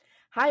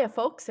Hiya,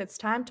 folks. It's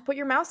time to put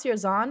your mouse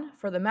ears on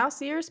for the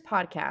Mouse Ears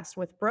podcast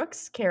with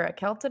Brooks, Kara,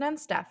 Kelton, and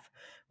Steph,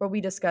 where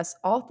we discuss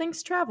all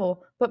things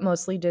travel, but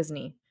mostly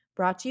Disney.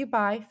 Brought to you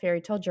by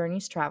Fairy Tale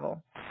Journeys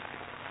Travel.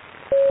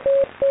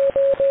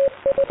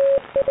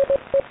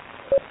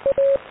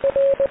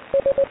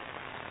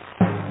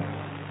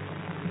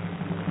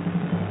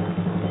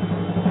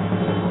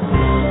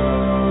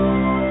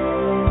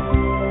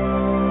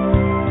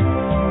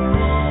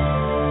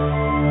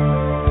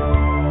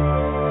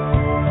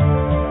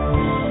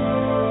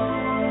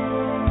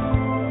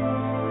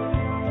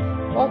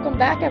 Welcome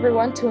back,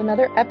 everyone, to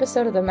another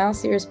episode of the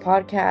Mouse Ears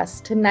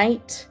podcast.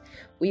 Tonight,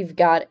 we've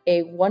got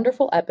a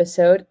wonderful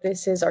episode.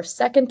 This is our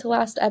second to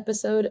last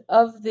episode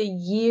of the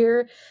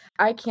year.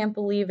 I can't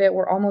believe it.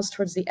 We're almost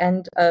towards the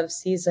end of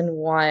season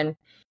 1.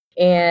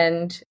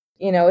 And,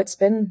 it's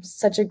been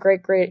such a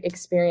great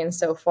experience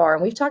so far.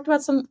 And we've talked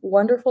about some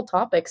wonderful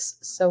topics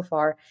so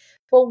far.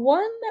 But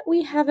one that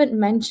we haven't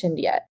mentioned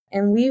yet,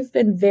 and we've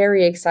been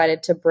very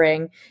excited to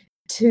bring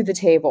to the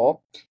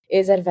table,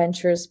 is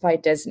Adventures by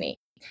Disney.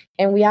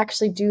 And we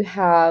actually do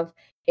have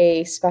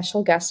a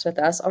special guest with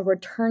us, a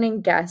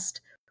returning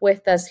guest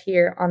with us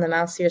here on the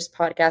Mouse Ears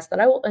podcast that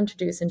I will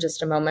introduce in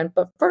just a moment.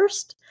 But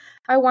first,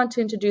 I want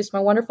to introduce my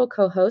wonderful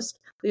co-host.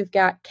 We've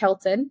got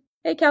Kelton.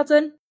 Hey,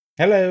 Kelton.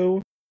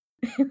 Hello.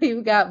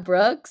 We've got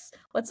Brooks.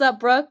 What's up,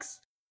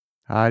 Brooks?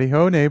 Howdy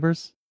ho,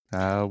 neighbors.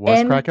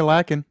 What's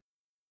crack-a-lackin'?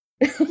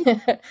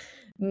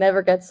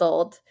 Never gets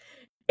old.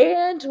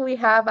 And we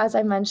have, as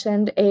I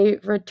mentioned, a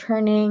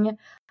returning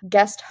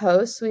guest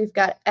host. We've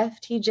got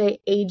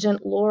FTJ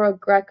agent Laura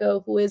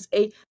Greco, who is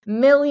a $1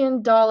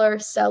 million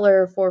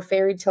seller for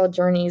Fairy Tale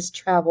Journeys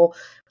Travel,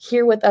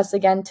 here with us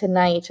again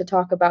tonight to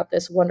talk about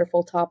this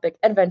wonderful topic,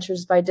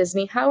 Adventures by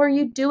Disney. How are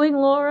you doing,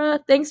 Laura?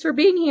 Thanks for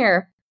being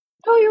here.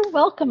 Oh, you're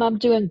welcome. I'm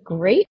doing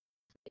great.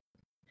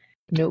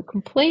 No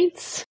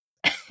complaints.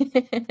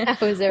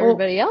 How is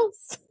everybody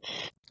else?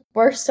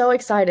 We're so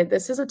excited.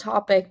 This is a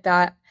topic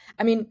that,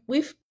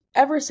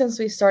 ever since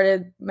we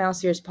started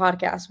Mouse Ears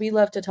podcast, we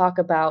love to talk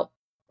about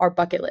our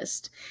bucket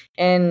list.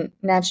 And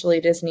naturally,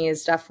 Disney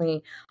is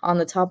definitely on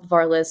the top of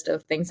our list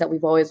of things that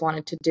we've always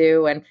wanted to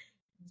do and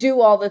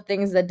do all the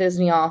things that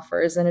Disney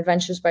offers. And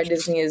Adventures by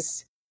Disney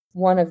is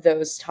one of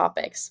those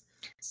topics.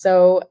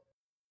 So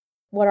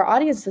what our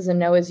audience doesn't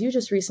know is you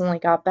just recently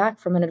got back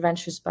from an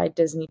Adventures by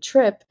Disney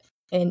trip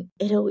in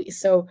Italy.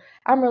 So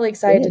I'm really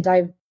excited to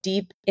dive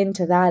deep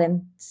into that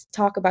and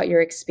talk about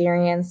your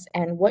experience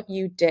and what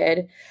you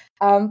did.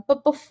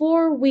 But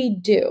before we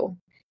do,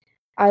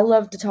 I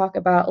love to talk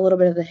about a little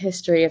bit of the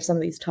history of some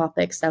of these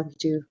topics that we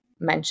do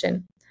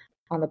mention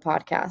on the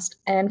podcast.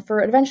 And for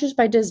Adventures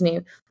by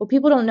Disney, what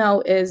people don't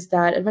know is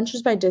that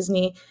Adventures by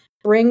Disney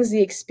brings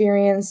the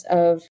experience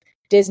of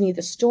Disney,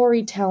 the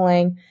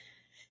storytelling,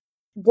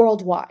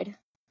 worldwide.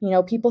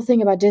 People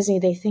think about Disney,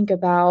 they think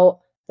about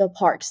the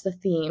parks, the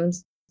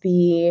themes,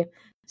 the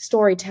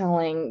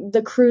storytelling,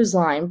 the cruise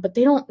line, but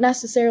they don't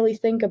necessarily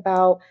think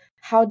about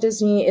how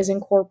Disney is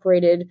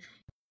incorporated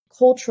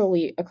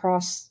culturally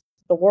across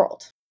the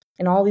world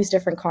in all these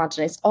different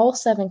continents, all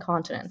 7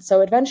 continents.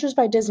 So Adventures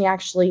by Disney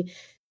actually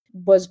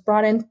was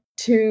brought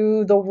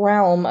into the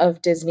realm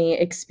of Disney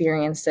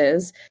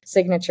experiences,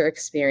 signature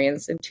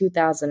experience, in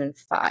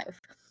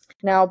 2005.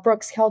 Now,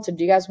 Brooks, Kelton,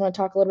 do you guys want to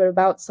talk a little bit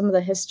about some of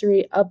the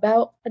history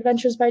about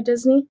Adventures by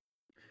Disney?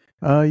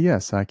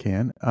 Yes, I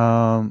can.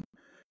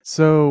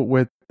 So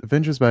with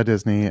Adventures by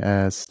Disney,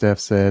 as Steph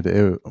said,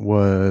 it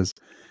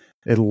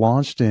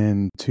launched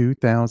in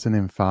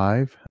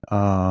 2005.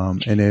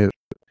 And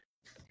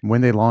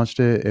when they launched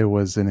it, it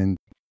was an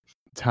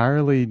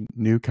entirely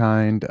new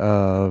kind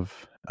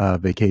of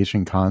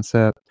vacation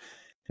concept.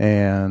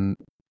 And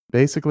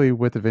basically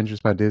with Adventures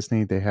by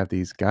Disney, they have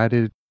these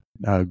guided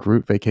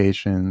group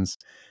vacations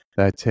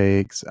that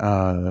takes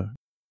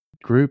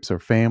groups or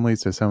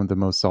families to some of the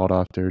most sought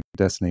after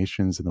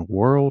destinations in the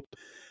world,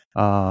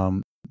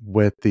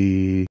 with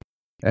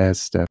as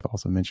Steph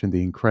also mentioned,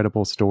 the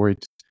incredible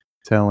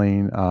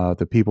storytelling,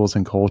 the peoples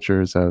and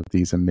cultures of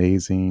these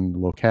amazing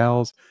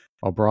locales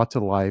are brought to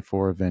life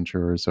for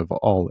adventurers of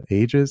all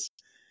ages.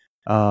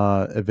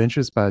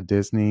 Adventures by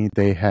Disney,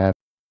 they have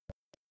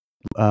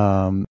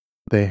 30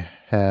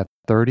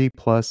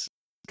 plus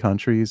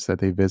countries that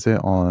they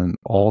visit on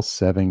all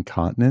 7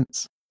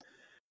 continents.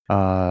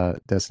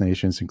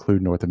 Destinations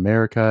include North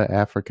America,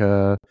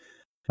 Africa,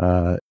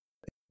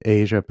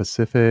 Asia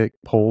Pacific,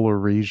 polar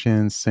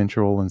regions,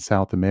 Central and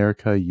South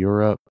America,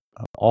 Europe,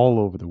 all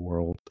over the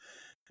world.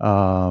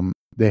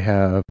 They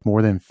have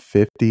more than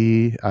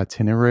 50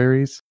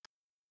 itineraries.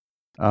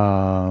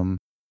 And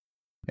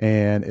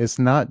it's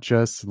not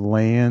just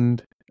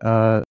land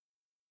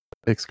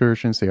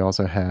excursions. They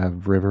also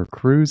have river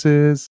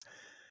cruises.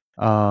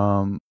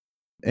 And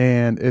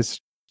it's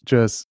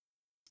just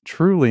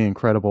truly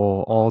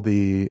incredible, all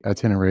the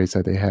itineraries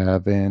that they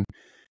have. And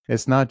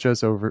it's not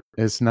just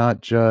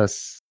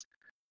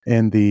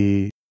in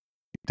the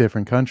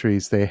different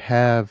countries. They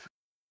have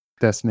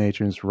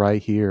destinations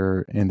right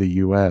here in the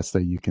US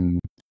that you can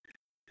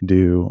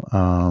do.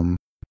 And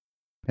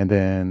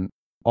then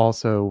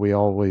also, we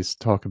always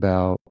talk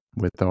about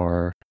with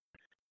our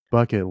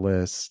bucket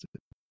list,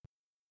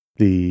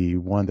 the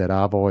one that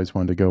I've always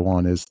wanted to go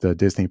on is the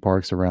Disney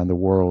parks around the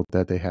world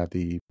that they have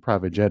the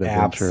private jet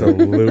adventure.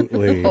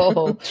 Absolutely.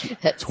 Oh,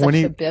 that's such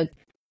a big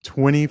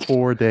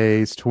 24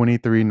 days,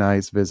 23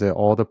 nights, visit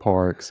all the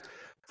parks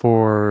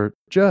for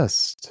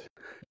just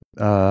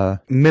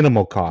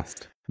minimal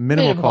cost.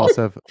 Minimal cost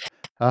of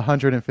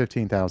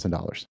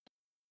 $115,000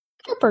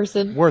 per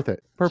person. worth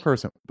it per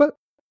person. But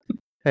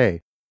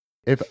hey,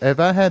 if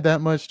I had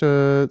that much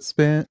to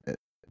spend,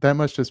 that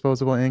much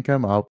disposable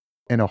income, I'll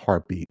in a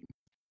heartbeat.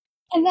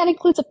 And that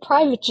includes a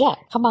private jet.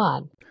 Come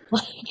on.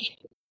 Like,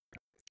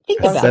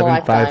 think Once about in a it.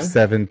 lifetime.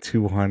 757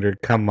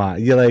 200. Come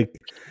on. You're like,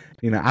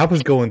 I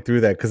was going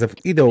through that because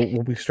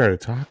when we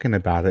started talking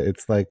about it,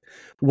 it's like,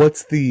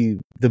 what's the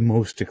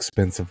most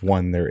expensive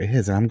one there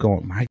is? And I'm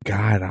going, my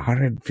God,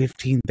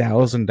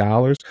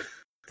 $115,000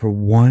 for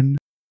one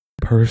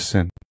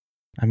person.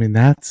 I mean,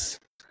 that's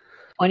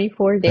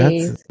 24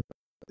 days.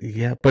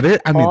 Yeah, but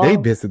they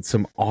visit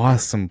some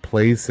awesome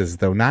places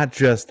though, not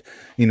just,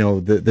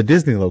 the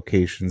Disney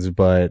locations,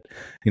 but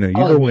you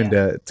go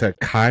into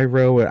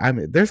Cairo. I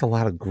mean, there's a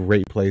lot of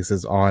great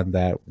places on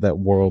that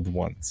world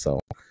one.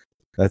 So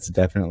that's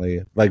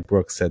definitely, like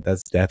Brooke said,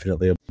 that's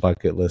definitely a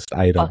bucket list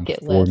item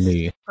for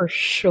me. For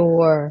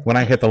sure. When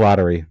I hit the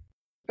lottery.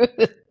 I'll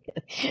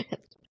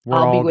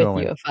be with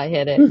going. you if I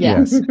hit it.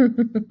 Yes.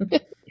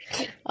 Yes.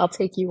 I'll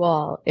take you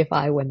all if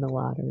I win the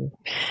lottery.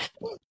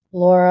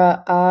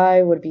 Laura,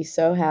 I would be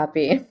so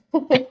happy.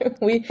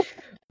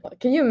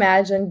 Can you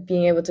imagine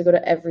being able to go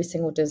to every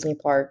single Disney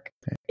park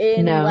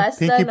in less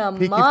than a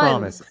month?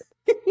 Promise.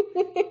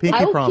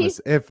 Pinky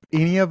promise. If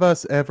any of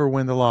us ever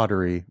win the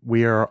lottery,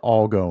 we are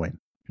all going.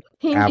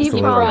 Pinky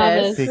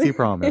promise. Pinky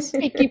promise.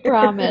 Pinky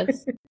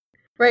promise.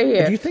 Right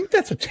here. Do you think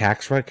that's a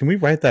tax write? Can we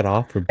write that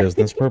off for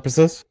business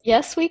purposes?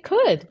 Yes, we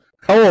could.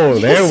 Oh,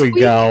 there we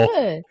go.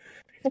 Could.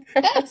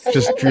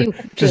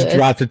 Just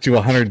dropped it to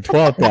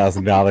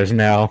 $112,000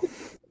 now.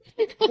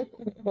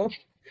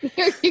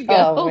 Here you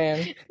go. Oh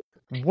man,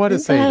 what a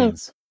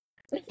savings!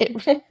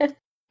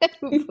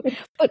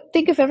 But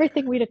think of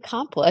everything we'd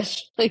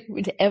accomplish, like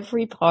with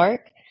every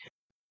park,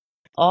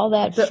 all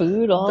that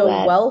food, all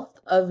that wealth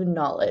of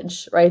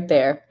knowledge right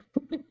there.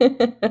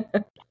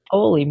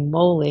 Holy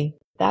moly,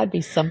 that'd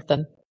be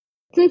something.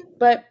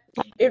 But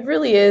it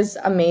really is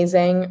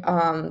amazing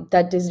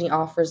that Disney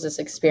offers this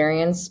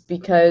experience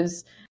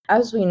because,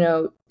 as we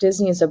know,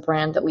 Disney is a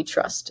brand that we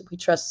trust. We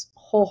trust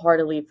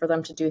wholeheartedly for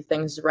them to do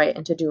things right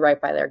and to do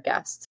right by their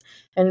guests.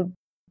 And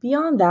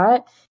beyond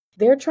that,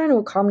 they're trying to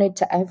accommodate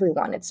to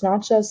everyone. It's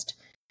not just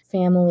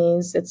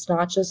families. It's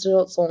not just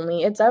adults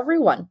only. It's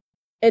everyone.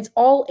 It's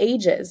all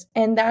ages.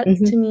 And that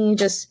to me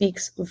just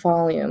speaks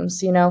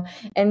volumes,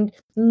 And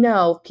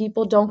no,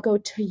 people don't go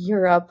to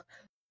Europe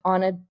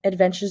on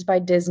Adventures by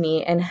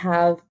Disney and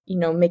have,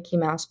 Mickey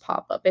Mouse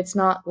pop up. It's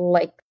not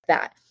like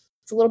that.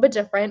 It's a little bit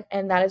different,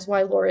 and that is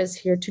why Laura is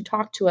here to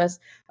talk to us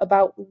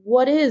about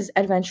what is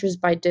Adventures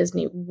by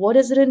Disney, what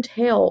does it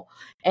entail,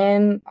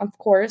 and of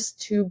course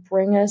to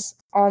bring us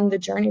on the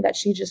journey that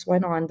she just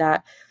went on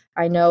that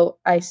I know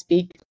I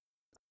speak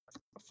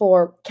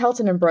for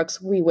Kelton and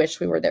Brooks, we wish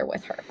we were there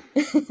with her.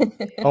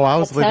 Oh, I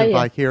was living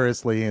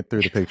vicariously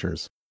through the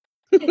pictures.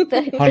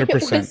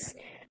 100%.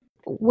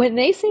 When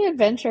they say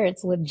adventure,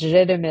 it's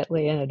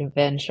legitimately an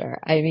adventure.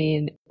 I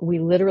mean, we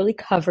literally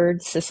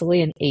covered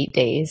Sicily in 8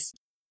 days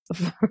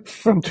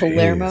from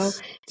Palermo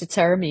to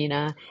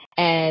Taormina.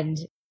 And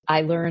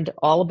I learned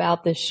all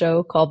about this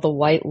show called The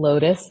White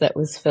Lotus that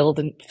was filmed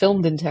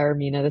in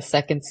Taormina, the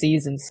second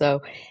season.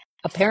 So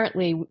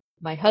apparently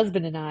my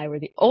husband and I were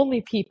the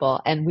only people,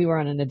 and we were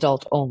on an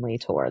adult only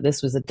tour.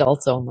 This was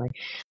adults only.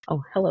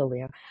 Oh, hello,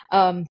 Leo.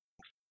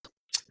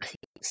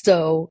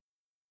 So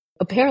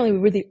apparently we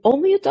were the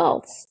only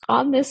adults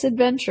on this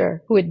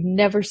adventure who had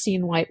never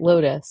seen White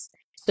Lotus.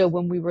 So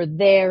when we were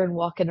there and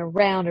walking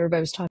around,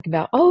 everybody was talking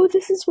about, oh,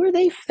 this is where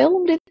they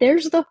filmed it.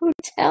 There's the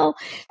hotel.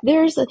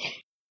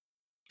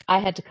 I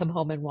had to come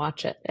home and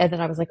watch it. And then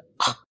I was like,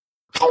 oh,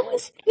 I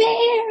was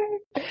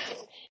there.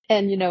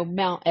 And,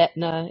 Mount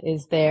Etna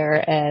is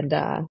there,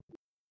 and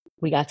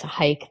we got to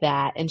hike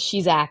that. And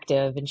she's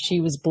active, and she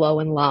was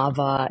blowing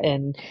lava,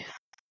 and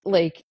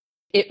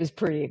it was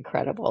pretty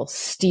incredible,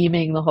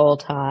 steaming the whole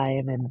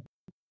time, and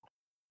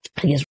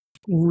I think it's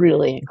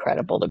really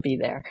incredible to be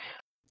there.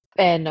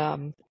 And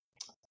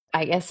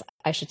I guess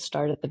I should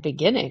start at the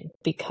beginning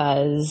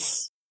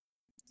because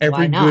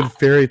every good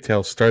fairy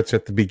tale starts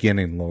at the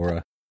beginning,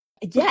 Laura.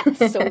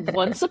 Yes. So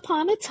once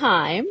upon a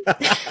time,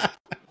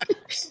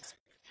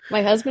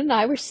 my husband and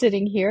I were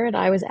sitting here, and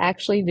I was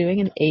actually doing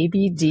an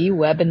ABD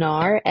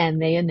webinar,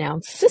 and they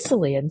announced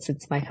Sicily. And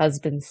since my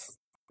husband's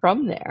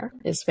from there,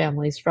 his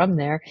family's from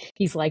there,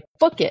 he's like,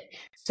 book it.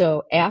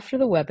 So after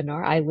the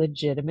webinar, I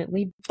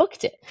legitimately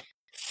booked it.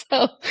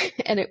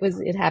 And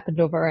it happened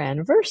over our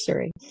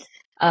anniversary.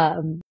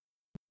 And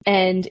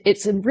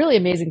it's a really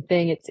amazing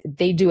thing.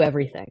 They do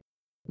everything.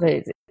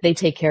 They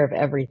take care of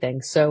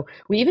everything. So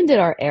we even did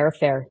our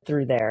airfare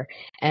through there,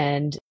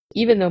 and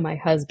even though my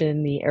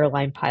husband, the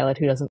airline pilot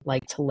who doesn't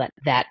like to let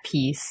that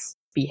piece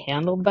be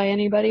handled by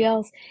anybody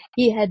else,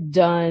 he had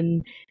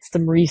done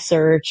some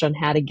research on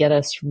how to get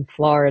us from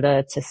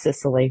Florida to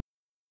Sicily.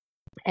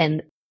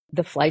 And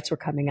the flights were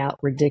coming out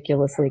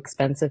ridiculously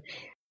expensive.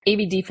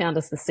 ABD found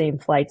us the same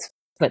flights,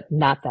 but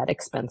not that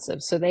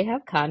expensive. So they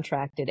have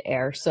contracted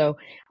air. So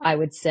I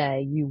would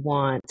say you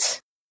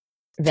want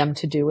them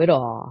to do it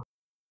all.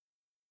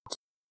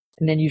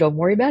 And then you don't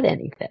worry about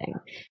anything.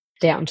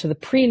 Down to the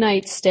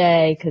pre-night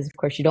stay, because of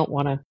course you don't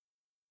want to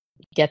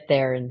get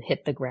there and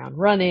hit the ground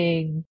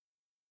running.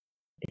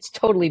 It's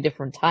totally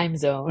different time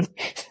zone.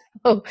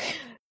 So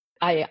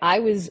I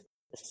was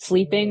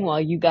sleeping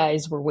while you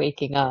guys were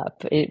waking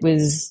up. It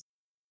was,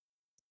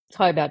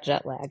 talk about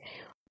jet lag.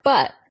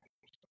 But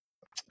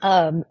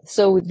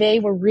so they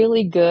were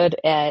really good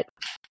at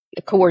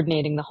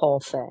coordinating the whole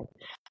thing.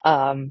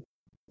 To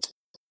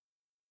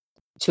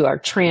our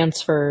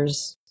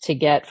transfers to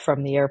get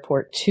from the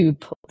airport to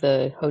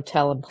the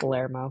hotel in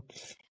Palermo.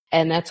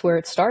 And that's where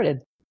it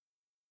started.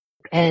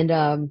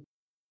 And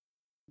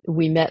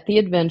we met the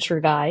adventure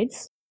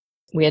guides.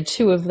 We had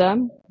two of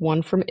them,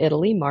 one from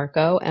Italy,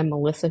 Marco, and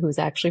Melissa, who's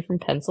actually from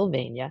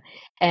Pennsylvania.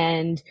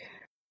 And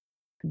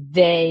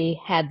they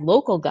had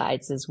local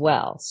guides as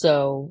well.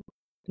 So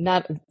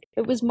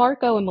it was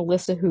Marco and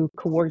Melissa who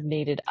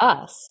coordinated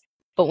us.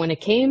 But when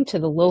it came to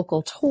the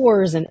local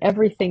tours and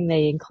everything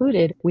they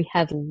included, we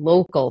had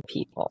local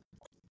people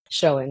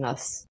showing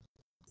us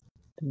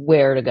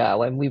where to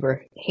go. And we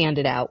were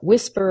handed out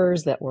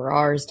whispers that were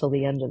ours till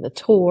the end of the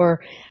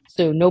tour.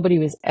 So nobody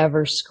was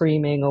ever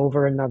screaming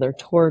over another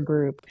tour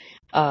group.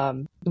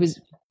 It was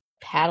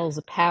paddles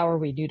of power.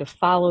 We knew to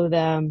follow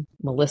them.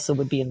 Melissa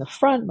would be in the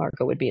front.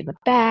 Marco would be in the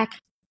back.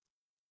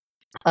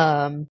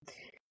 So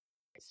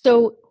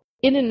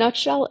in a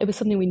nutshell, it was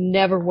something we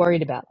never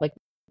worried about. Like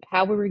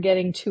how we were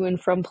getting to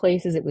and from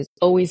places, it was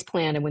always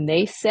planned. And when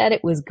they said there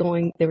was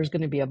going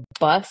to be a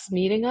bus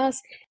meeting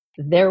us,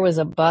 there was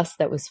a bus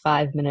that was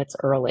 5 minutes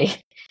early.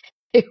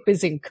 It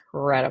was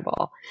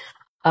incredible.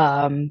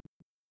 And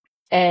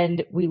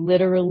we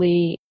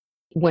literally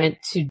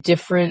went to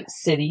different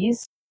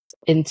cities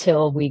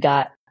until we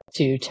got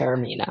to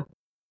Taormina.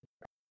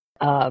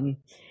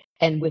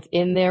 And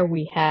within there,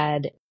 we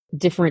had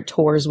different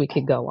tours we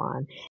could go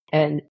on.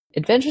 And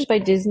Adventures by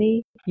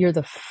Disney, you're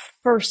the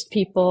first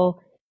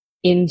people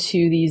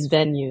into these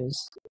venues,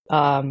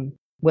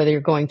 whether you're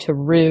going to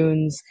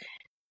ruins,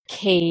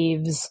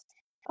 caves,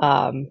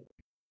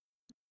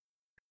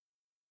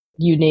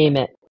 you name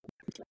it.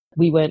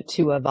 We went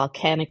to a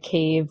volcanic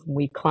cave.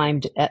 We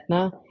climbed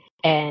Etna,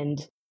 and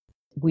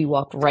we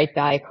walked right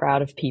by a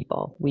crowd of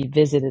people. We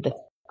visited a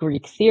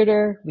Greek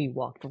theater. We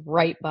walked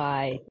right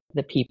by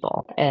the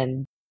people,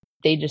 and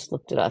they just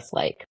looked at us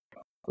like,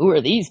 who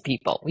are these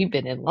people? We've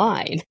been in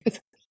line.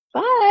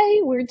 Bye,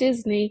 we're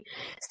Disney.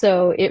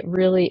 So it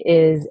really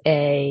is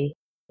a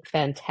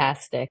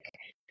fantastic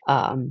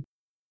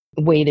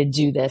way to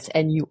do this,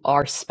 and you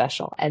are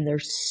special, and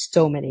there's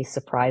so many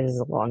surprises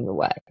along the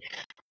way.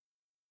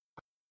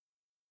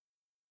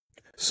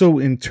 So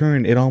in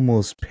turn, it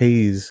almost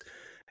pays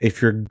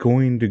if you're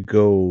going to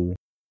go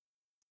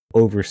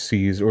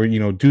overseas or,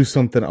 do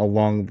something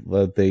along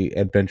the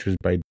Adventures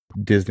by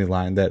Disney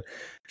line, that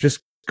just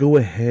go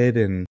ahead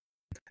and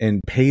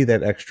pay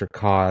that extra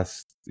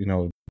cost,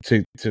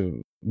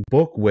 to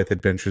book with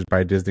Adventures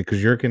by Disney,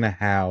 because you're going to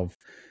have,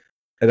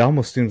 it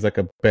almost seems like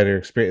a better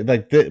experience.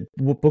 Like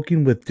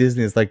booking with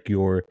Disney is like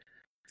your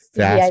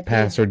Fast VIP.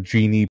 Pass or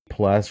Genie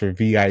Plus or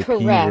VIP.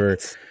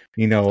 Correct.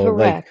 Or,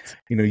 Correct.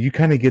 you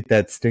kind of get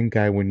that stink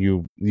eye when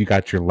you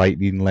got your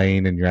Lightning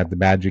Lane and you're at the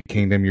Magic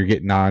Kingdom, you're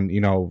getting on,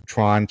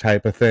 Tron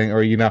type of thing,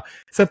 or,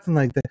 something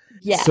like that.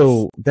 Yes.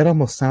 So that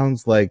almost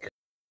sounds like,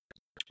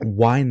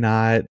 why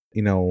not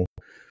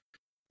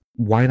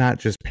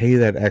just pay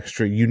that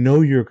extra?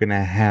 You're going to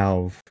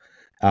have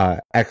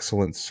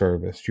excellent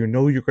service. You're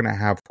going to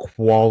have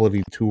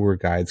quality tour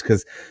guides,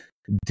 because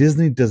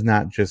Disney does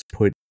not just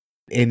put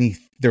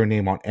their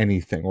name on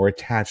anything or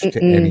attached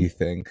to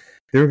anything.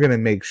 They're going to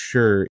make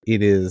sure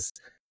it is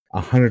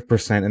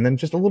 100% and then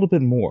just a little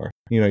bit more.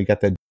 You got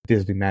that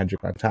Disney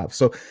magic on top.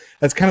 So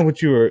that's kind of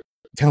what you were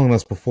telling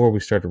us before we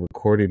started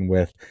recording,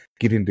 with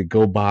getting to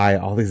go by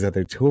all these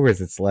other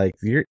tours. It's like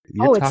you're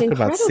talking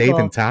about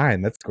saving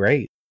time. That's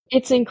great.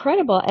 It's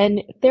incredible.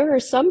 And there are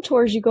some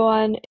tours you go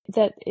on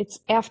that it's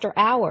after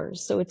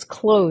hours, so it's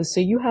closed. So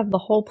you have the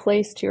whole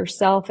place to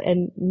yourself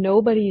and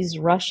nobody's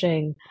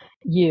rushing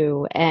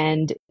you.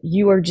 And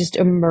you are just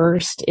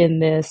immersed in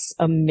this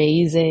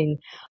amazing,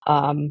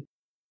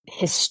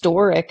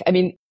 historic. I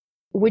mean,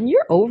 when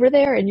you're over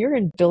there and you're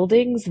in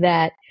buildings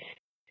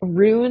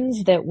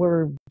ruins that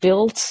were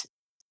built,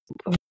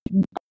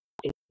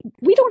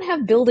 we don't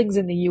have buildings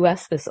in the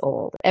US this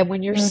old. And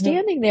when you're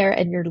standing there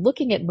and you're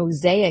looking at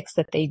mosaics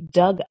that they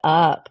dug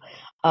up,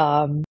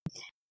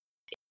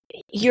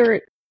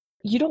 you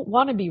don't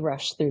want to be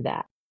rushed through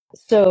that.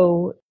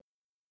 So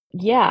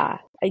yeah,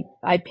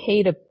 I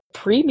paid a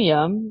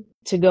premium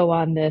to go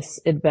on this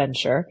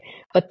adventure,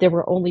 but there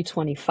were only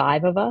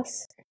 25 of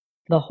us.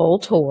 the whole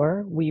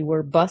tour. We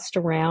were bussed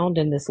around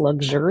in this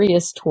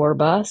luxurious tour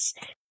bus.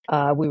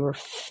 We were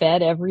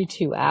fed every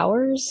 2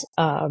 hours.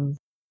 And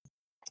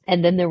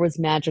then there was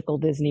magical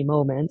Disney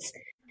moments.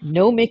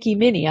 No Mickey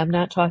Minnie, I'm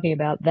not talking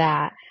about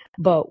that,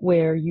 but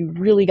where you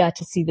really got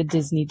to see the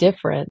Disney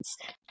difference.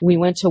 We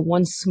went to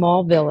one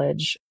small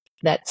village,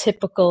 that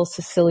typical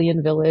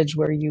Sicilian village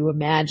where you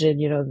imagine,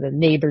 the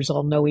neighbors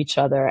all know each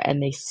other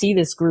and they see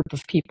this group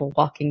of people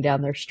walking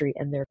down their street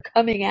and they're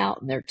coming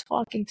out and they're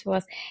talking to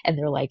us and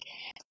they're like,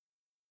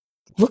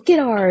 look at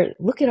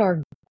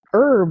our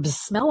herbs,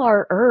 smell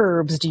our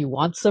herbs. Do you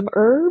want some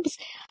herbs?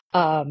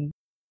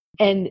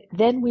 And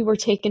then we were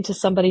taken to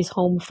somebody's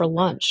home for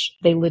lunch.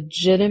 They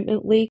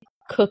legitimately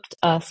cooked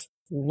us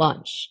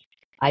lunch.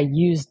 I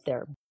used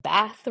their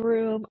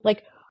bathroom.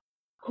 Like,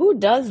 who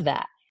does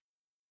that?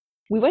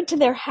 We went to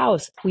their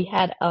house. We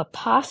had a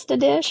pasta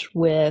dish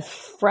with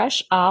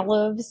fresh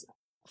olives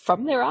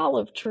from their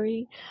olive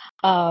tree.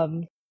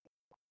 Wine.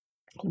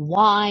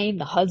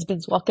 The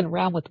husband's walking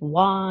around with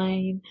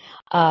wine.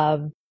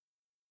 In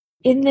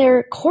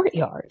their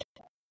courtyard.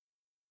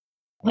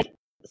 Like,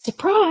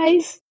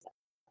 surprise!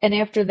 And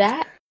after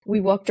that,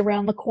 we walked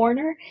around the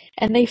corner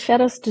and they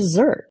fed us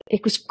dessert.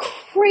 It was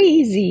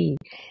crazy.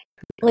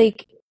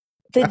 Like,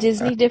 the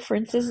Disney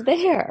difference is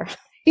there.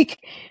 Like,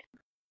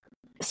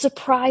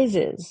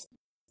 surprises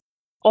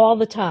all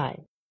the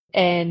time.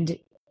 And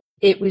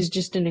it was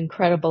just an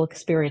incredible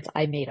experience.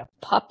 I made a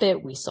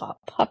puppet. We saw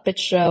a puppet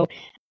show.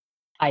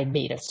 I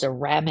made a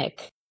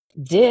ceramic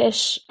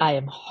dish. I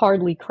am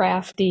hardly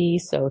crafty,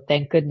 so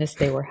thank goodness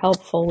they were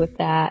helpful with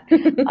that.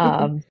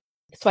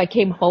 So I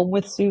came home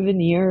with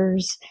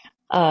souvenirs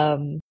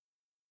that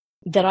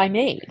I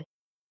made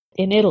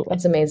in Italy.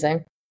 That's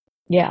amazing.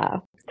 Yeah,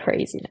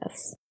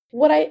 craziness.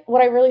 What I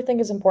really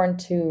think is important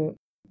to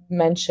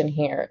mention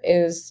here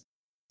is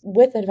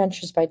with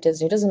Adventures by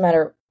Disney, it doesn't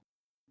matter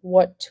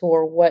what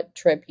tour, what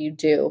trip you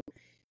do,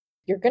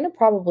 you're going to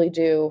probably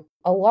do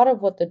a lot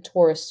of what the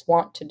tourists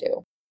want to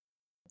do.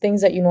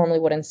 Things that you normally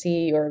wouldn't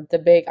see, or the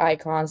big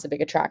icons, the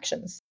big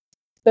attractions.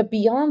 But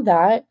beyond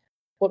that,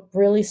 what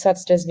really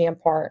sets Disney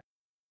apart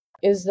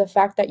is the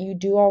fact that you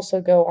do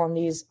also go on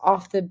these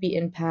off the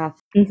beaten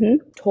path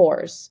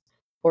tours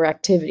or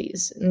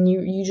activities. And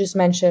you just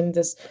mentioned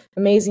this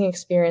amazing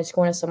experience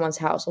going to someone's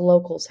house, a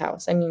local's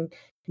house. I mean,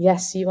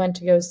 yes, you went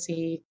to go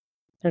see,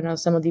 I don't know,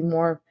 some of the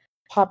more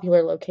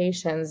popular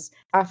locations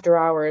after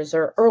hours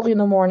or early in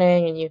the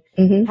morning, and you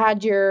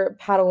had your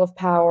paddle of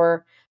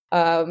power,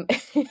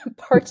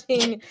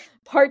 parting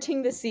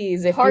the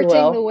seas, if you will.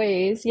 Parting the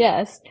waves,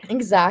 yes.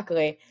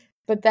 Exactly.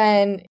 But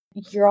then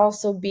you're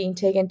also being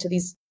taken to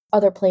these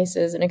other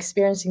places and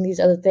experiencing these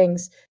other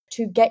things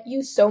to get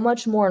you so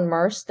much more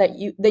immersed than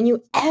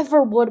you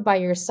ever would by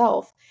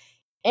yourself.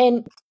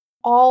 And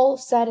all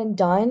said and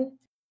done,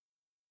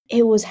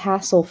 it was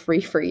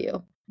hassle-free for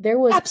you. There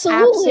was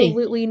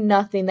absolutely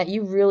nothing that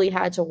you really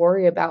had to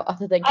worry about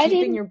other than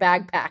keeping your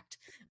bag packed.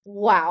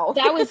 Wow.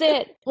 That was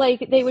it.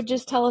 Like, they would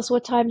just tell us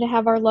what time to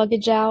have our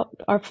luggage out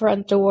our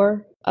front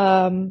door.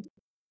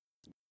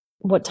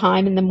 What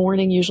time in the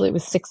morning. Usually it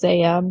was 6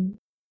 a.m.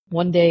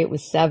 One day it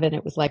was 7.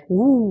 It was like,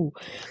 woo.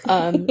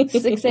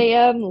 6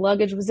 a.m. The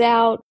luggage was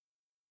out.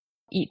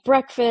 Eat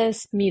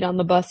breakfast. Meet on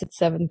the bus at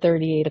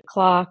 7:30, 8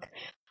 o'clock.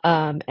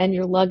 And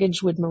your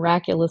luggage would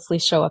miraculously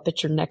show up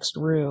at your next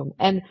room.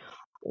 And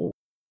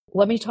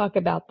let me talk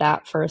about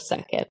that for a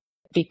second,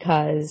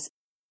 because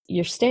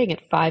you're staying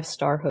at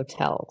 5-star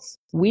hotels.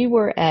 We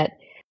were at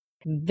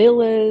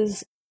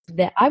villas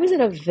I was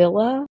at a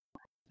villa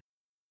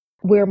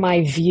where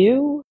my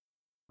view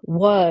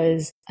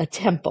was a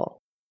temple,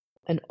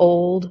 an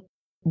old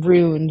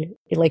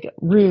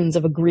ruins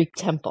of a Greek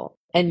temple.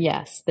 And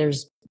yes,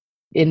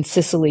 in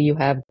Sicily, you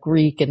have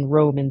Greek and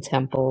Roman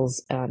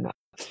temples.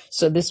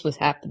 So this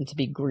happened to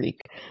be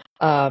Greek.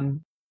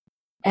 And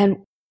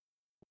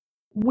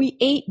we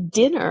ate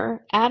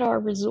dinner at our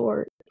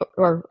resort,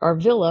 or our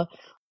villa,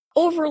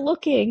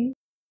 overlooking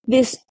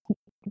this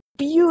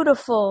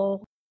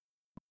beautiful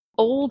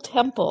old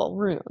temple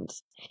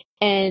ruins.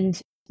 And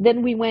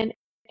then we went,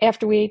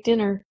 after we ate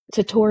dinner,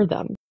 to tour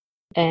them.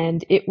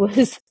 And it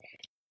was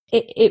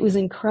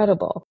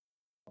incredible.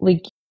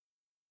 Like,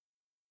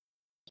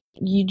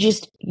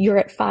 you're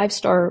at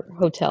 5-star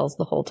hotels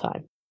the whole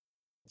time.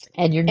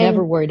 And you're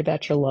never worried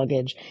about your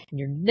luggage, and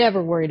you're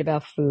never worried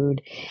about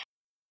food.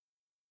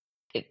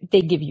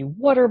 They give you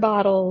water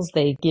bottles,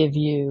 they give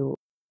you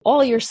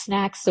all your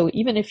snacks. So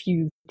even if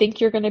you think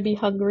you're going to be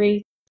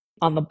hungry,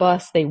 on the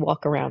bus, they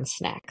walk around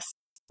snacks.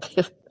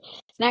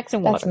 Snacks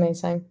and water. That's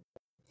amazing.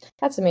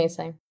 That's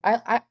amazing.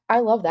 I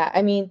love that.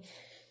 I mean,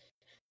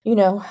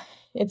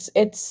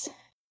 it's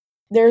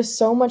there's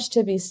so much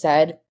to be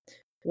said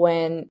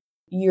when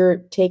you're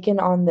taken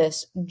on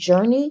this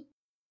journey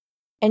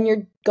and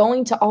you're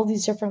going to all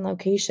these different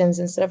locations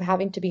instead of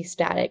having to be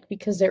static,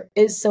 because there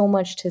is so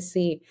much to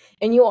see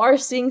and you are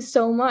seeing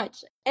so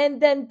much.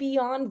 And then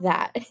beyond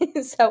that,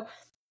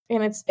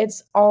 and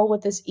it's all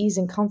with this ease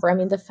and comfort. I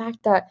mean, the fact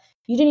that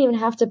you didn't even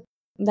have to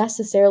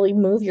necessarily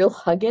move your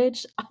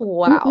luggage.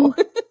 Wow.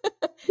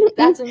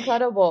 That's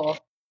incredible.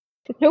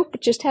 Nope,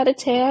 it just had a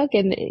tag,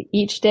 and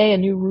each day a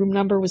new room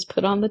number was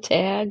put on the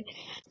tag.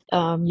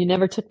 You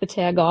never took the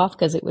tag off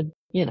because it would,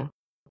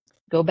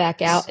 go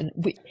back out. And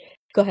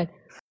go ahead.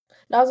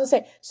 I was gonna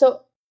say,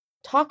 so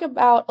talk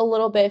about a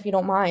little bit, if you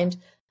don't mind,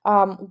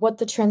 what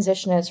the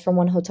transition is from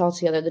one hotel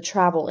to the other, the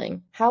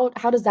traveling. How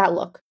does that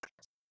look?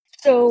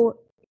 So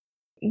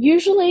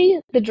usually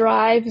the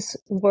drives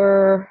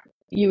were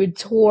you would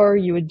tour,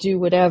 you would do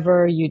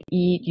whatever, you'd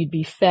eat, you'd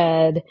be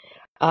fed,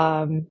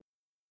 and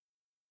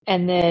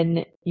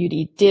then you'd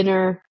eat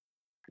dinner,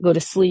 go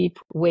to sleep,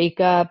 wake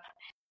up,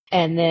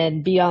 and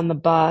then be on the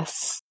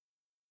bus.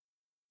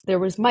 There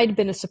might have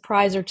been a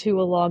surprise or two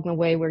along the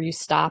way where you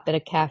stop at a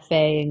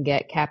cafe and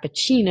get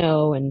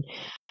cappuccino and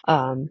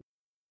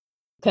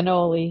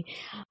cannoli.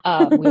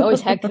 We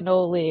always had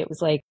cannoli. It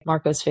was like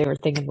Marco's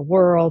favorite thing in the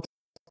world.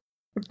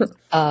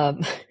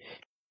 And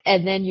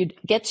then you'd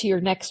get to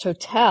your next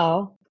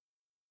hotel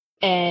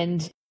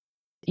and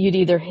you'd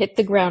either hit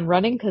the ground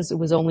running because it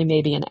was only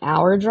maybe an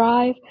hour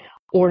drive,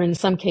 or in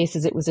some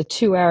cases it was a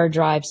 2-hour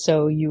drive.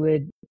 So you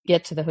would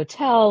get to the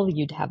hotel,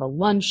 you'd have a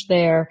lunch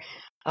there.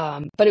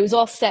 But it was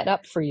all set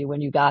up for you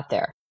when you got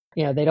there.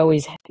 They'd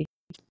always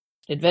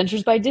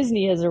Adventures by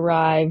Disney has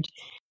arrived,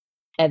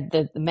 and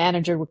the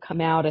manager would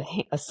come out and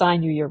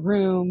assign you your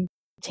room,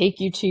 take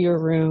you to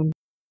your room,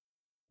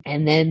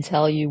 and then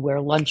tell you where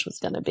lunch was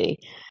going to be.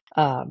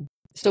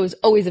 So it was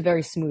always a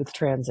very smooth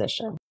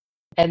transition.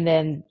 And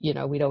then,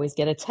 we'd always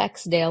get a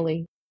text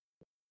daily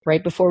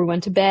right before we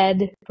went to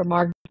bed from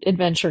our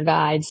adventure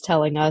guides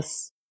telling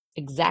us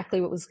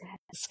exactly what was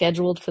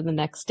scheduled for the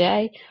next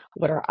day,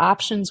 what our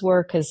options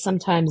were, because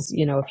sometimes,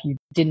 if you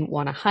didn't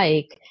want to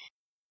hike,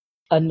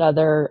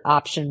 another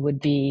option would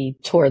be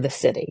tour the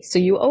city. So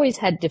you always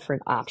had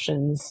different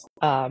options,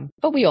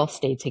 but we all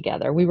stayed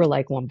together. We were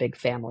like one big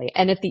family.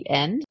 And at the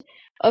end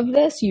of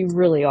this, you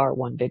really are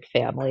one big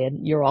family,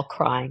 and you're all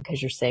crying because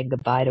you're saying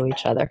goodbye to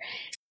each other.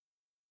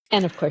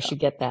 And of course, you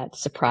get that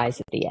surprise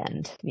at the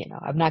end.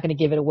 I'm not going to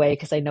give it away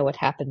because I know what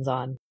happens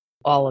on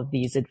all of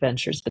these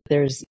adventures, but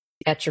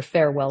at your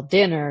farewell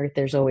dinner,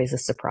 there's always a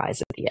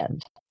surprise at the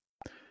end.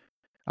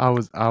 I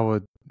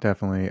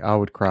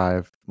would cry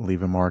if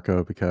leaving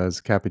Marco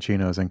because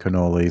cappuccinos and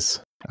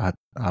cannolis. I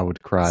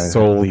would cry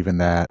leaving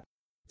that.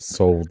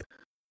 Sold.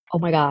 Oh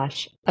my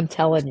gosh, I'm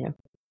telling you.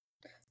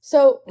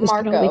 So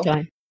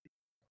Marco,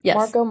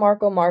 yes,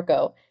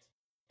 Marco,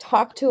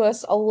 talk to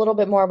us a little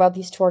bit more about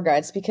these tour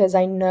guides, because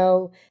I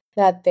know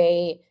that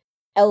they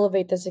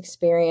elevate this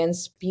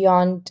experience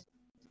beyond,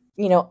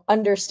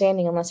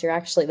 understanding unless you're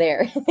actually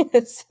there.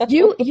 So.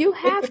 You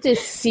have to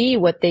see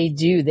what they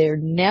do. They're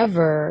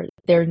never,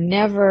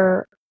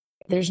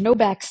 there's no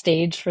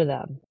backstage for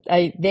them.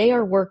 They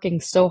are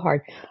working so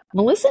hard.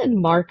 Melissa and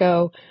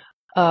Marco,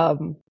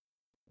 down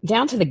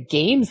to the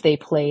games they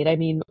played. I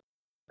mean,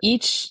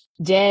 each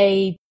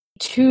day,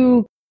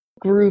 2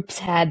 groups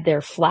had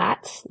their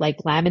flats,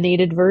 like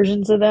laminated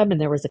versions of them,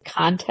 and there was a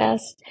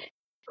contest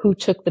who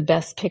took the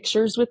best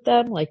pictures with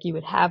them, like you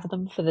would have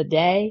them for the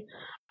day,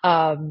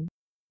 down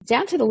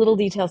to the little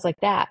details like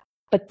that.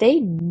 But they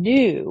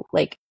knew,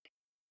 like,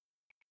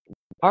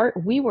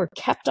 we were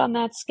kept on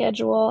that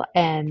schedule,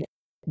 and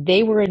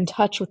they were in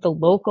touch with the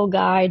local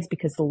guides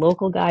because the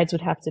local guides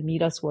would have to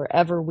meet us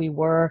wherever we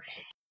were.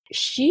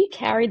 She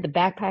carried the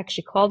backpack.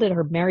 She called it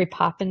her Mary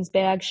Poppins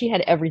bag. She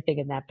had everything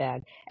in that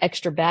bag.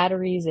 Extra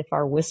batteries if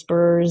our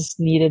whisperers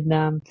needed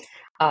them,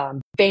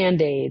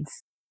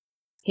 Band-Aids,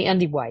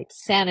 handy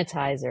wipes,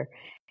 sanitizer,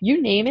 you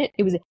name it.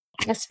 It was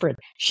aspirin.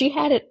 She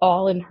had it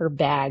all in her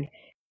bag.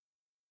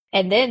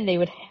 And then they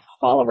would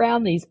haul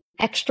around these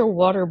extra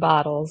water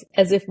bottles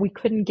as if we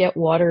couldn't get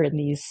water in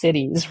these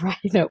cities, right?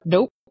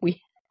 Nope. We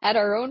had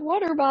our own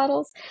water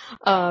bottles.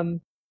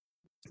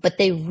 But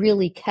they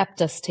really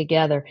kept us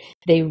together.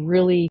 They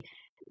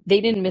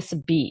didn't miss a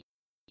beat.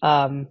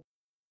 And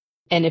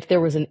if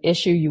there was an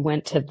issue, you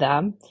went to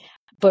them.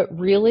 But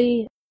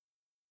really,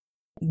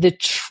 the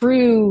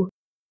true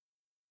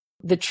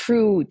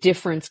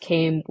difference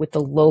came with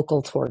the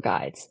local tour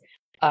guides.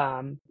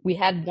 We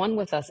had one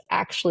with us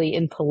actually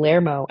in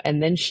Palermo,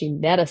 and then she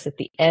met us at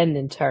the end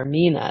in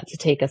Taormina to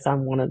take us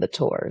on one of the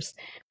tours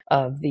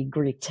of the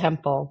Greek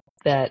temple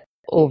that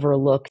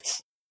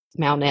overlooked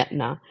Mount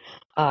Etna.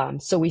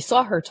 So we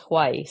saw her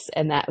twice,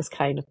 and that was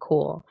kind of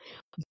cool.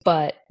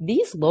 But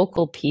these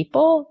local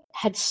people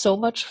had so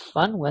much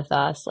fun with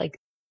us,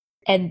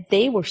 and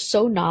they were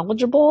so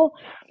knowledgeable.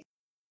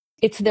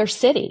 It's their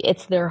city,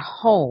 it's their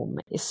home.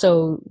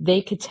 So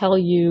they can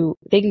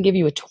give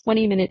you a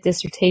 20-minute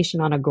dissertation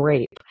on a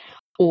grape,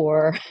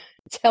 or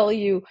tell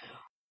you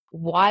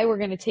why we're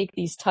going to take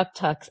these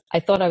tuk-tuks. I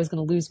thought I was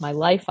going to lose my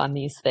life on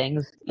these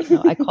things.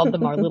 I called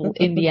them our little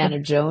Indiana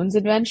Jones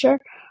adventure.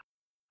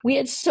 We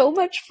had so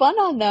much fun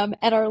on them,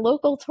 and our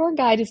local tour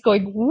guide is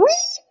going,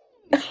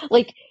 whee!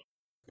 Like,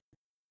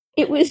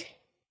 it was,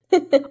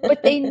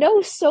 but they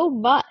know so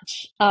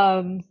much.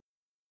 And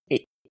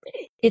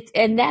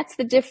that's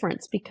the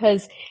difference,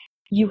 because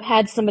you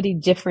had somebody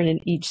different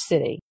in each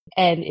city.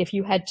 And if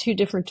you had two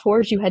different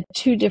tours, you had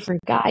two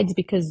different guides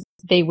because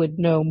they would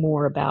know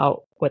more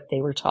about what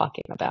they were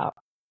talking about.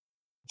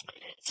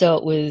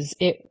 So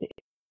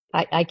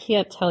I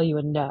can't tell you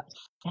enough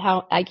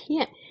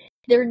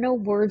there are no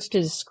words to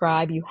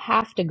describe. You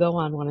have to go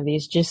on one of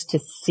these just to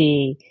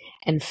see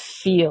and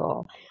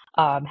feel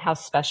how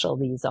special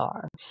these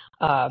are.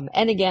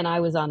 And again, I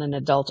was on an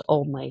adult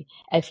only.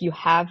 If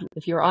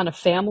you're on a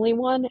family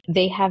one,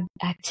 they have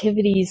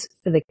activities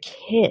for the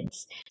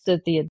kids so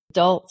that the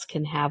adults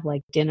can have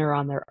like dinner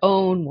on their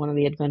own. One of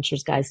the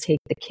adventures guys take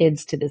the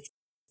kids to this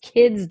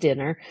kids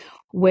dinner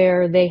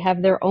where they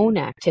have their own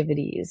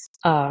activities.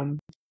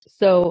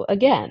 So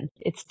again,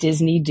 it's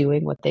Disney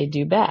doing what they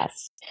do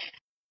best.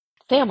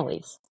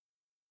 Families.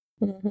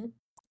 Mm-hmm.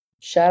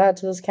 Shout out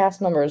to those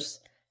cast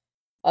members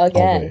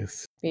again.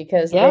 Always.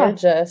 Because they're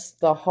just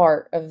the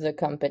heart of the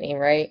company,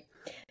 right?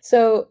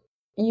 So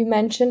you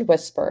mentioned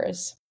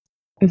Whispers.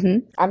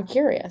 Mm-hmm. I'm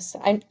curious.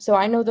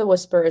 I know the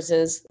Whispers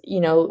is,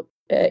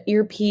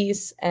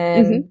 earpiece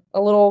and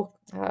a little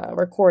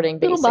recording,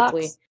 basically. Little box.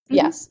 Mm-hmm.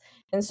 Yes.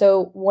 And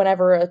so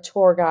whenever a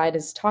tour guide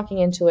is talking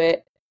into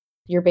it,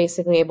 you're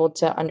basically able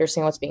to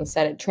understand what's being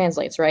said. It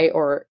translates, right?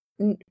 Or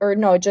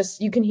no,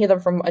 just you can hear them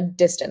from a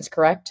distance,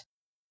 correct?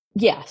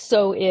 Yeah.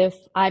 So if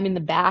I'm in the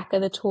back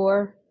of the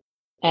tour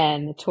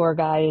and the tour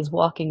guide is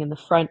walking in the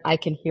front, I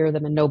can hear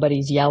them and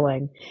nobody's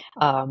yelling.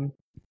 And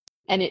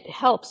it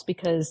helps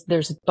because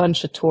there's a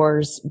bunch of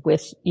tours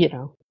with,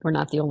 we're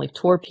not the only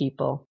tour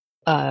people.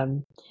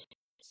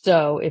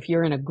 So if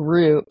you're in a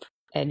group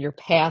and you're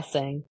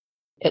passing,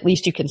 at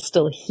least you can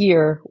still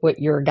hear what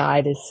your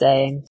guide is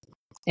saying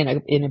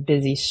in a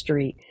busy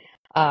street.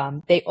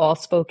 They all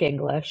spoke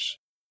English,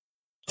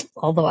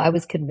 although I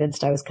was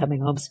convinced I was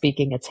coming home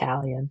speaking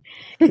Italian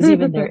because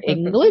even their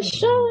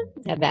English,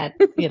 and that,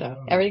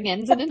 everything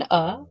ends in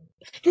an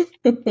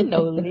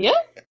Enolia.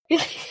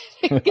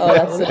 Oh,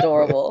 that's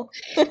adorable.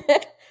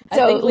 I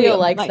think Leo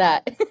likes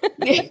that.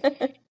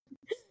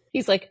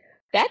 He's like,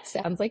 that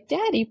sounds like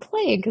Daddy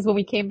playing, because when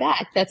we came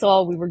back, that's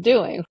all we were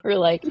doing. We were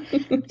like,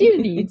 do you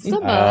need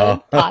some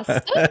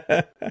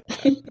pasta?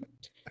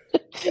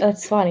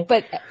 That's funny.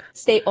 But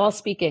they all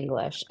speak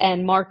English,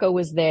 and Marco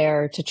was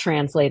there to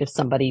translate if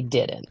somebody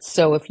didn't.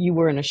 So if you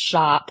were in a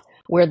shop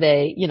where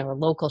a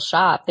local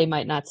shop, they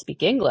might not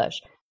speak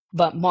English,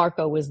 but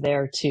Marco was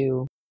there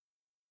to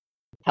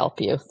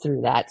help you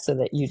through that so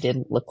that you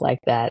didn't look like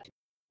that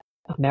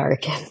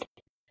American.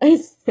 Yeah,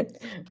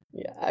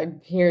 I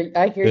hear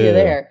you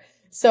there.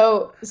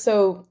 So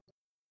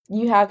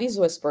you have these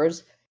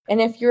Whispers, and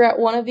if you're at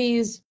one of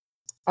these,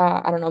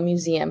 I don't know,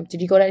 museum,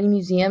 did you go to any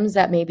museums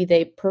that maybe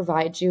they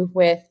provide you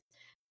with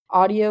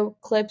audio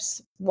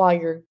clips while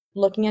you're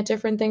looking at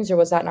different things, or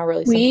was that not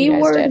really something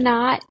you guys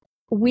did?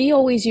 We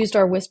always used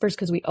our Whispers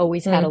because we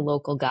always had a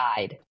local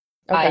guide.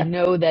 Okay. I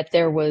know that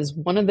there was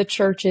one of the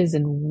churches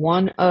and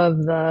one of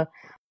the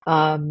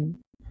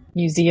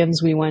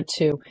museums we went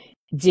to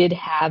did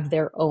have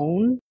their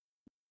own.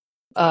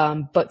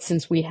 But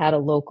since we had a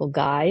local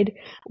guide,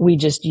 we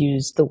just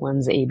used the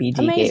ones ABD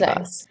gave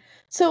us.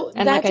 So,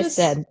 and like I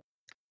said,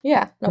 we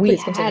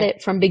had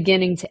it from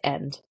beginning to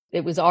end.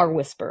 It was our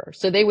whisperer.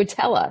 So they would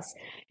tell us,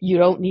 you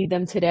don't need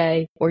them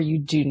today, or you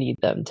do need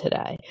them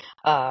today.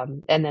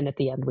 And then at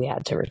the end, we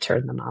had to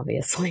return them,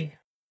 obviously.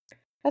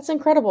 That's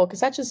incredible, because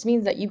that just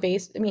means that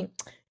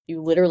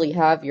you literally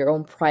have your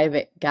own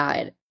private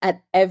guide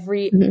at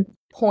every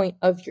point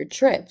of your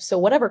trip. So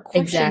whatever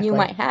question you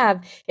might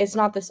have, it's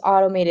not this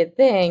automated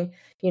thing,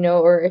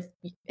 or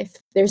if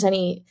there's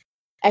any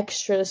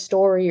extra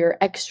story or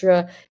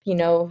extra,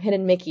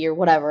 hidden Mickey or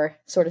whatever,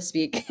 so to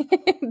speak,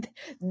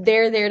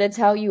 they're there to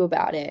tell you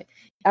about it.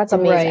 That's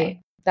amazing.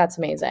 Right. That's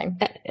amazing.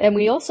 And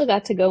we also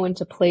got to go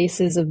into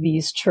places of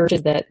these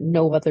churches that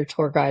no other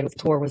tour guide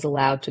tour was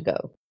allowed to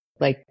go.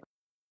 Like,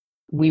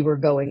 we were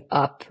going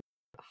up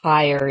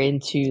higher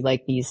into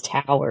like these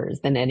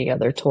towers than any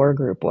other tour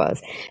group was.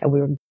 And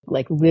we were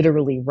like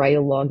literally right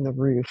along the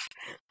roof.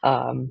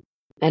 And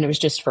it was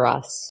just for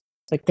us.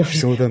 Like,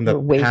 show them the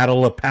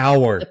paddle of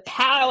power. The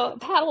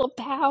paddle of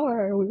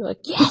power. We were like,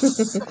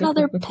 yes,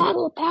 another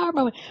paddle of power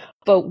moment.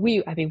 But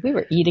we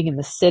were eating in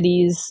the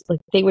cities. Like,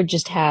 they would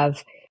just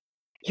have,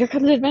 here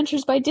comes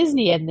Adventures by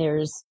Disney. And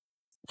there's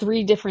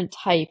 3 different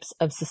types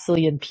of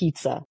Sicilian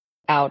pizza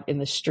out in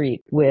the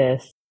street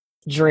with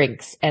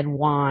drinks and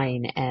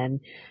wine and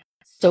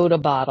soda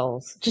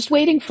bottles just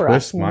waiting for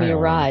us when we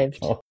arrived.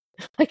 Oh.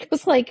 Like, it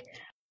was like,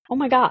 oh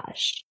my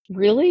gosh,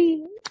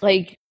 really?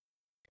 Like,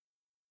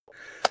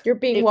 you're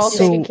being well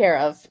taken care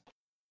of.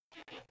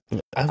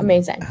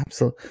 Amazing.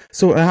 Absolutely.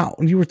 So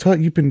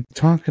you've been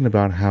talking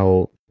about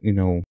how,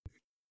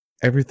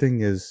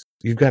 everything is,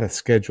 you've got a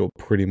schedule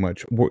pretty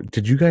much.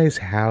 Did you guys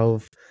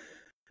have,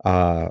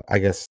 I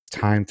guess,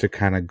 time to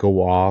kind of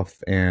go off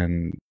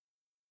and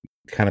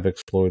kind of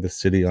explore the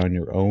city on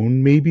your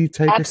own, maybe,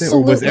 type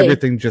Absolutely. of thing? Or was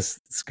everything just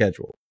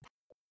scheduled?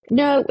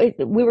 No,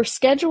 we were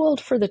scheduled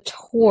for the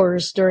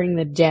tours during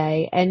the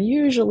day, and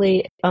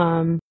usually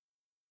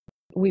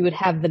we would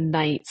have the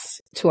nights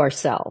to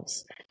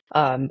ourselves.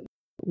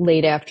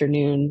 late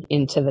afternoon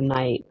into the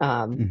night.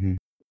 Mm-hmm.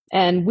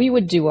 And we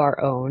would do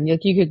our own. Like,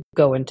 you could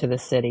go into the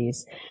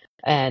cities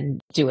and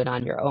do it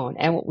on your own.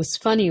 And what was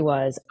funny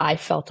was I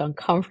felt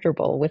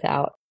uncomfortable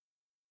without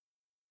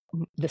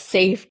the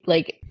safe,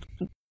 like,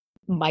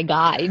 my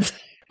guides,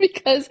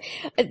 because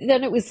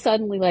then it was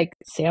suddenly like,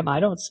 Sam, I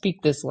don't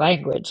speak this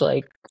language.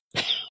 Like,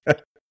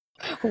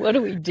 what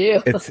do we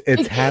do?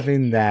 It's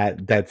having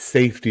that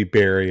safety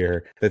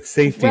barrier, that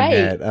safety Right.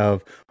 net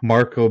of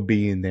Marco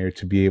being there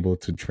to be able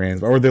to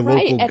translate, or the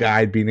Right. local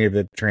guide being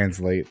able to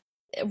translate.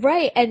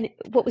 Right. And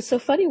what was so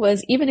funny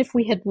was, even if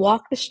we had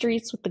walked the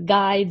streets with the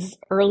guides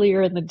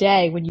earlier in the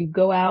day, when you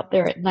go out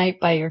there at night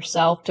by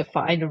yourself to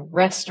find a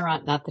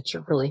restaurant, not that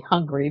you're really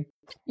hungry,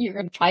 you're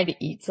going to try to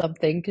eat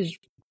something because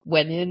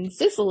when in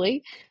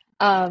Sicily,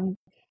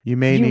 you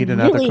may need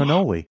another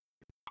cannoli.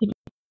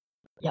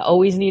 You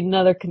always need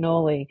another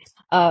cannoli.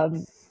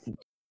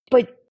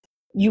 But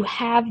you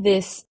have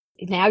this,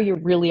 now you're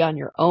really on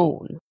your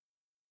own.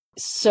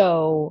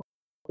 So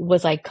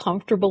was I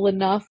comfortable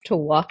enough to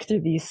walk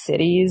through these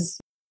cities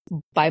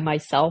by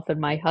myself and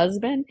my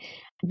husband?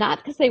 Not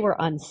because they were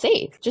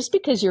unsafe, just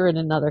because you're in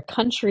another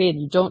country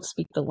and you don't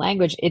speak the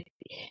language.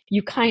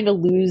 You kind of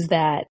lose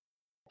that,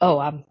 oh,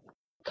 I'm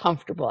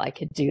comfortable, I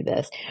could do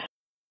this.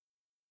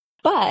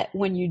 But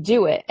when you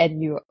do it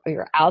and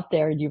you're out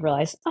there and you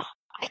realize, oh,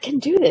 I can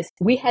do this.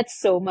 We had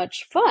so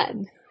much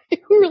fun. We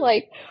were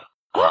like,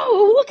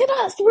 oh, look at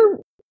us. We're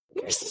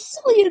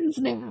Sicilians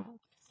now.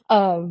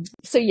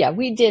 So yeah,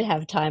 we did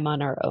have time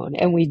on our own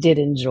and we did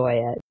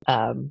enjoy it.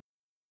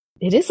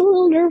 It is a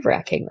little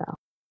nerve-wracking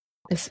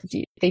though.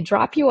 They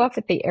drop you off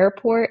at the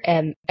airport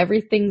and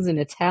everything's in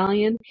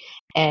Italian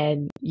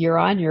and you're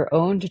on your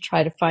own to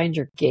try to find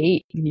your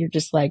gate and you're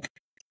just like,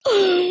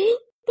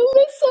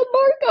 Melissa,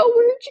 Marco,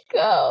 where'd you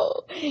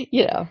go?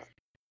 You know,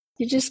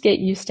 you just get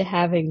used to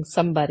having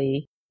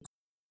somebody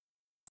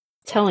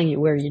telling you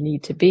where you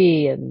need to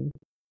be and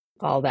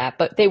all that.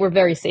 But they were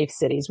very safe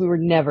cities. We were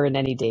never in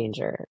any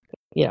danger.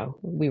 You know,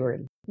 we were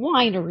in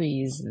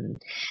wineries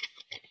and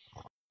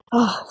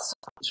so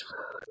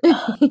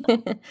much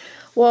food.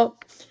 Well,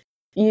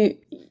 you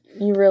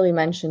really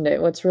mentioned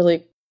it. What's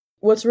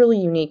really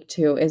unique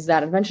too is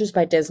that Adventures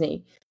by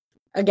Disney,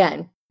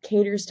 again,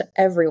 caters to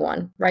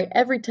everyone, right?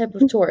 Every type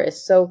of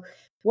tourist. So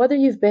whether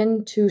you've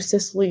been to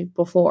Sicily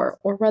before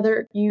or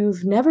whether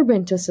you've never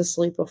been to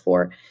Sicily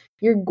before,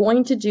 you're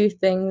going to do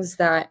things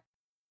that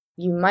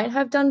you might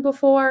have done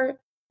before,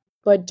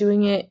 but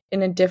doing it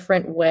in a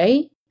different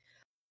way.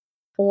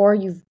 Or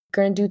you're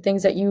going to do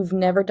things that you've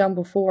never done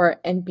before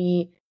and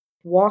be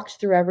walked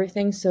through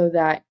everything so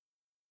that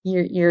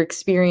you're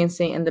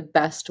experiencing in the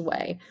best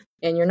way.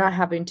 And you're not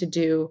having to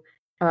do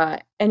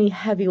any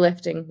heavy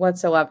lifting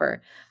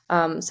whatsoever.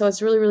 So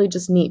it's really, really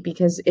just neat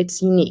because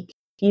it's unique.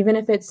 Even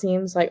if it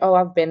seems like, oh,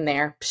 I've been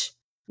there. Psh,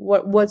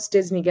 what's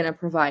Disney going to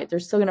provide? They're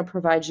still going to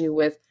provide you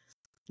with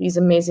these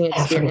amazing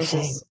experiences.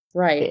 Everything.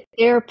 Right.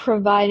 They're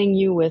providing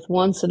you with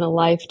once in a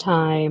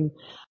lifetime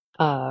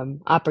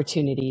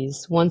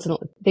opportunities,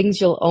 things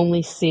you'll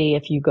only see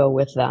if you go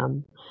with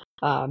them,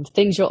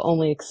 things you'll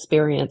only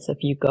experience if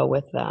you go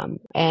with them.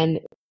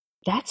 And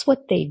that's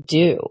what they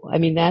do. I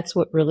mean, that's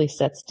what really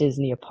sets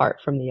Disney apart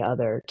from the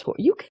other tour.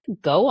 You can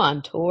go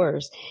on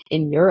tours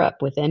in Europe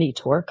with any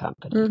tour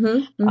company.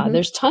 Mm-hmm, mm-hmm.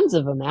 There's tons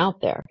of them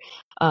out there,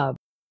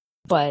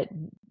 but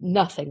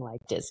nothing like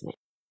Disney.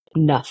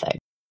 Nothing.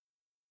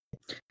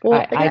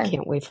 Well, I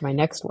can't wait for my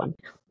next one.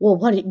 Well,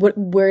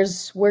 where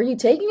are you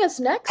taking us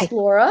next,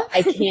 Laura?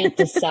 I can't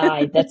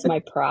decide. That's my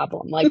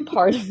problem. Like,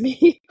 part of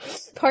me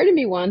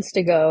wants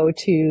to go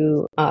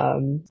to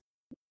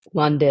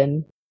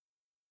London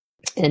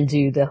and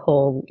do the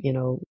whole,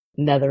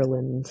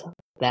 Netherlands,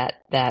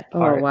 that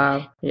part. Oh,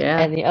 wow. Yeah.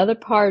 And the other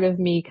part of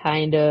me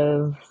kind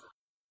of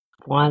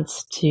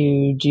wants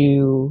to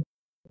do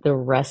the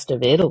rest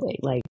of Italy,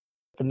 like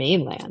the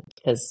mainland,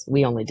 because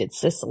we only did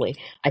Sicily.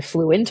 I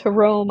flew into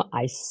Rome.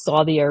 I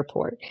saw the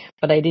airport,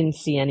 but I didn't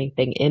see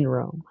anything in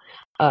Rome.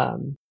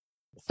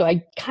 So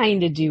I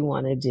kind of do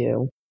want to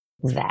do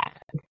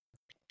that.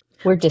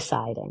 We're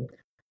deciding.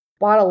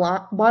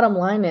 Bottom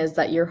line is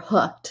that you're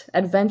hooked.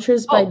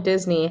 Adventures by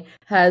Disney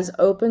has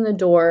opened the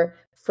door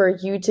for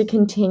you to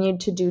continue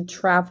to do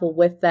travel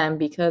with them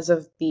because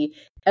of the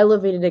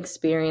elevated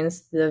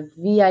experience, the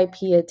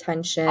VIP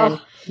attention.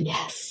 Oh,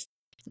 yes.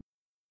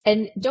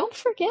 And don't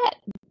forget,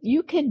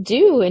 you could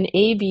do an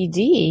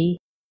ABD,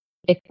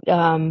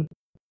 a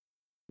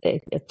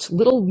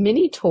little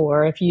mini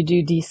tour if you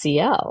do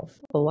DCL.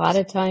 A lot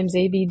of times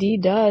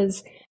ABD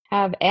does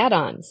have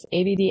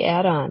ABD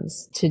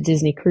add-ons to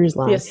Disney Cruise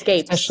Line. The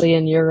Escapes. Especially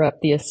in Europe,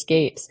 the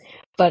Escapes.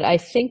 But I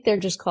think they're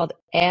just called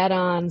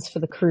add-ons for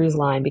the cruise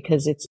line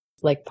because it's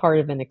like part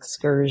of an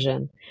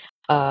excursion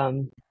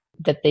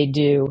that they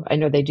do. I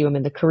know they do them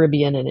in the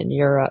Caribbean and in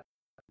Europe,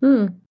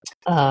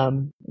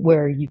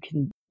 where you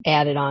can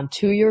add it on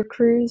to your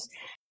cruise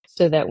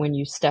so that when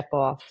you step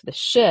off the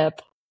ship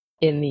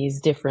in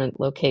these different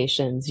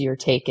locations, you're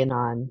taken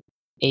on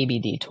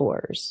ABD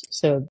tours.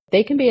 So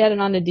they can be added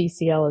on to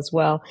DCL as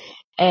well.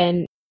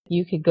 And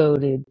you could go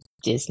to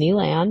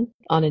Disneyland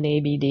on an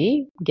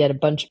ABD, get a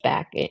bunch of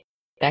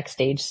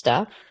backstage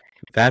stuff.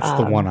 That's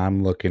the one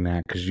I'm looking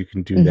at, because you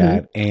can do Mhm.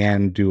 that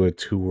and do a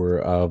tour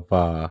of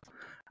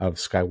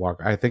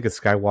Skywalker. I think it's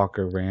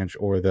Skywalker Ranch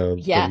or the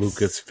Yes.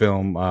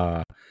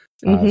 Lucasfilm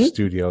Mhm.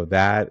 studio.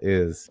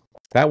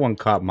 That one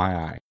caught my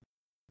eye.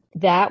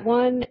 That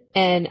one,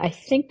 and I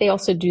think they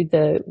also do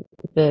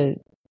the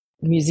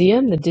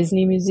museum, the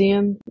Disney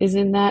Museum is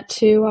in that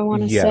too, I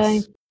want to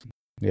say.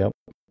 Yep.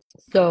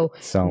 So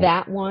So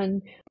that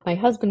one, my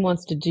husband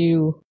wants to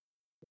do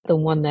the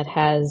one that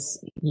has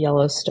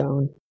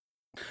Yellowstone.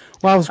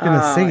 well, I was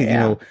gonna say,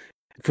 yeah.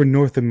 for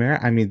North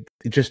America, I mean,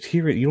 just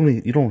here,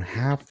 you don't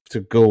have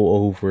to go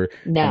over.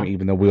 No. I mean,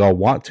 even though we all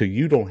want to,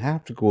 you don't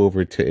have to go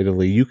over to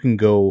Italy. You can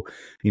go,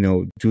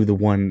 do the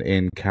one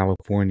in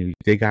California.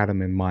 They got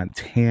them in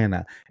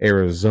Montana,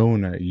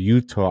 Arizona,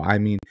 Utah. I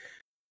mean,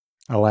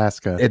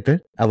 Alaska.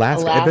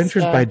 Alaska.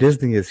 Adventures by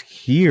Disney is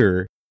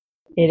here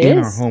in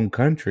our home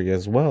country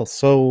as well.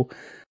 So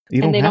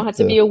you and they don't have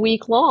to be a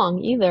week long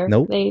either.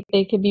 Nope.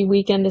 They could be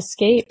weekend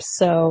escapes.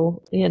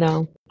 So,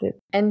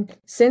 And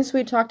since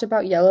we talked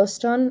about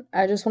Yellowstone,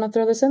 I just want to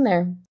throw this in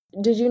there.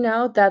 Did you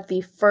know that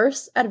the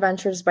first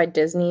Adventures by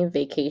Disney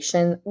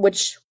vacation,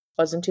 which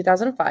was in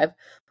 2005,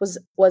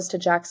 was to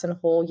Jackson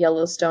Hole,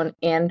 Yellowstone,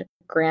 and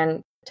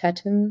Grand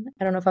Teton?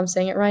 I don't know if I'm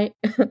saying it right.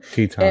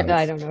 Tetons.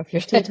 I don't know if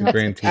you're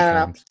Grand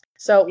Tetons.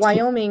 So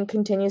Wyoming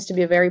continues to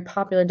be a very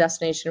popular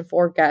destination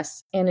for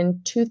guests. And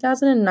in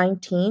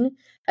 2019,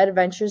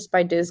 Adventures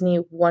by Disney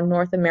won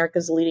North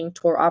America's leading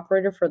tour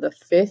operator for the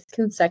 5th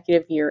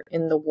consecutive year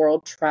in the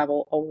World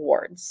Travel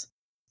Awards.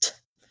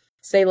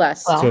 Say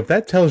less. So if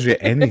that tells you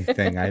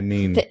anything, I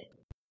mean...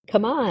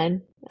 Come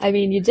on. I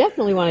mean, you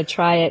definitely want to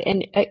try it.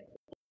 And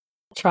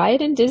try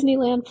it in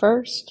Disneyland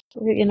first.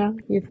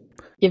 You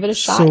give it a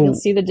shot. You'll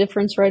see the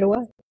difference right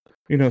away.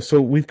 So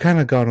we've kind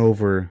of gone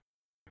over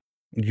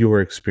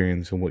your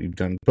experience and what you've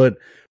done. But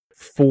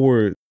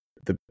for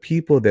the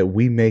people that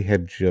we may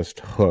have just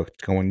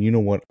hooked, going, you know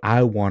what,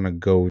 I want to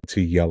go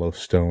to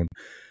Yellowstone.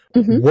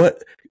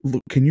 Mm-hmm.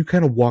 Can you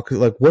kind of walk,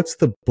 what's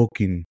the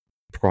booking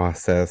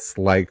process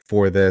like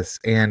for this?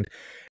 And,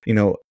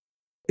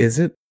 is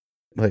it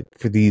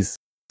for these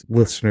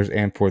listeners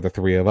and for the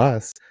three of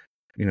us,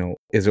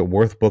 is it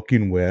worth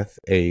booking with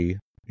a,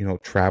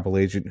 travel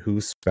agent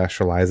who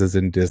specializes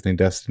in Disney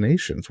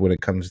destinations when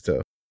it comes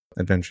to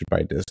Adventures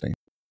by Disney?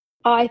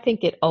 I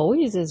think it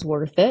always is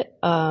worth it,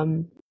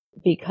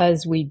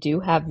 because we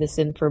do have this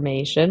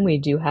information, we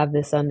do have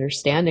this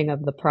understanding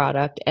of the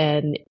product,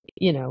 and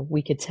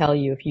we could tell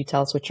you, if you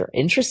tell us what you're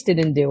interested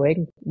in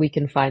doing, we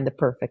can find the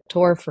perfect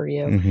tour for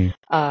you.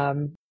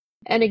 Mm-hmm.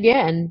 And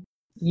again,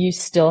 you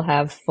still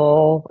have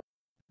full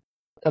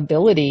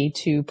ability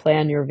to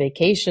plan your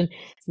vacation.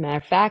 As a matter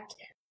of fact,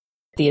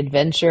 the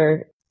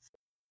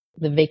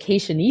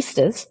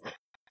vacationistas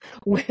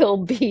will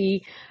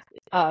be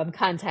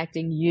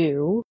contacting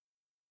you,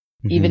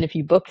 mm-hmm. even if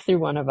you book through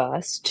one of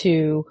us,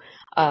 to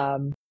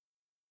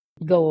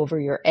go over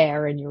your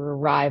air and your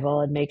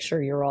arrival and make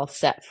sure you're all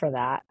set for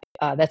that.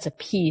 That's a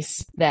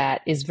piece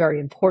that is very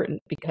important,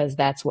 because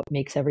that's what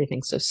makes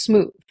everything so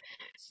smooth.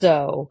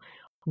 So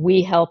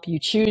we help you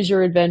choose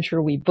your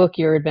adventure, we book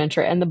your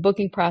adventure, and the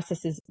booking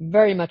process is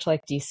very much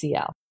like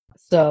DCL.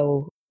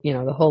 So,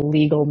 the whole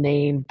legal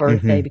name,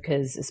 birthday, mm-hmm.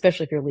 because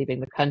especially if you're leaving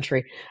the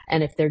country,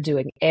 and if they're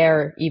doing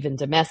air, even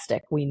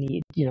domestic, we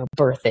need,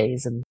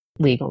 birthdays and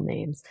legal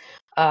names.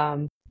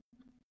 And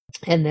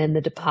then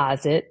the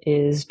deposit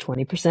is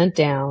 20%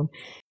 down.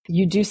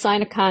 You do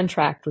sign a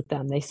contract with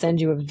them. They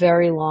send you a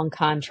very long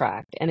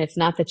contract. And it's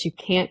not that you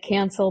can't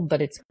cancel,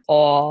 but it's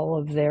all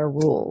of their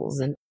rules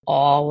and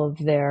all of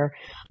their,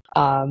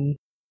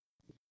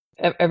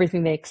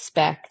 everything they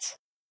expect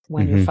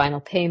when mm-hmm. your final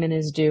payment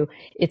is due.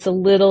 It's a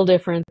little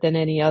different than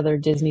any other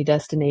Disney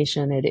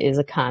destination. It is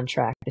a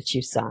contract that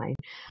you sign.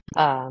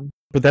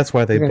 But that's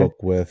why they book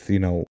with,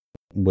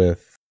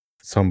 with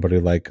somebody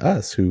like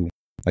us who,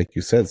 like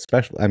you said,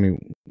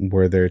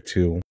 we're there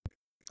to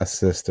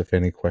assist if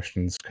any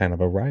questions kind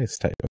of arise,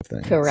 type of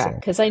thing. Correct.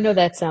 Because I know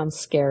that sounds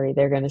scary.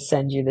 They're going to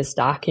send you this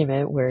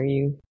document where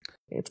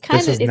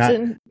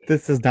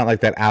this is not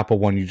like that Apple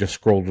one you just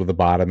scroll to the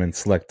bottom and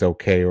select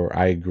OK or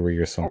I agree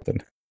or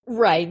something.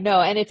 Right. No,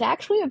 and it's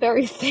actually a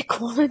very thick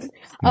one.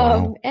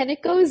 Wow. And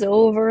it goes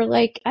over,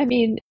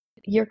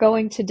 you're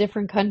going to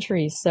different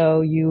countries,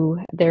 so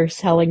they're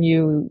telling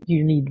you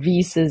need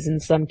visas in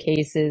some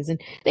cases,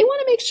 and they want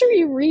to make sure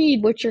you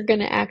read what you're going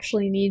to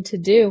actually need to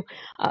do,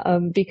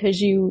 because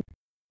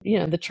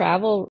the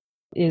travel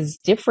is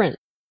different.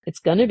 It's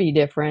going to be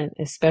different,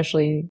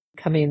 especially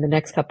coming in the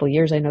next couple of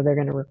years. I know they're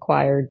going to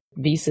require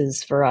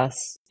visas for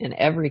us in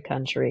every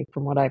country,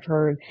 from what I've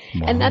heard.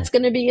 Wow. And that's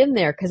going to be in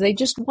there because they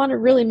just want to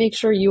really make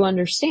sure you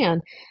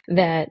understand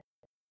that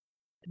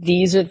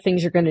these are the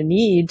things you're going to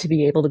need to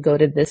be able to go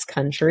to this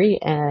country.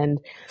 And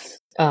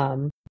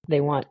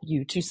they want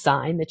you to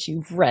sign that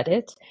you've read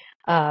it.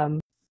 And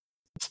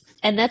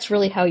that's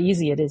really how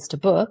easy it is to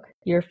book.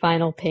 Your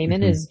final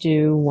payment mm-hmm. is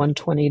due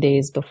 120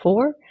 days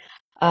before.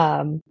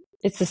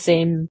 It's the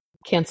same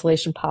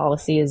cancellation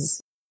policy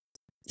is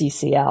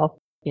DCL,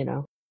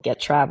 get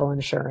travel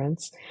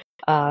insurance.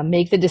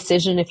 Make the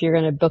decision if you're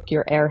going to book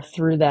your air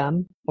through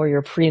them or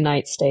your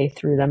pre-night stay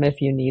through them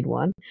if you need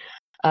one.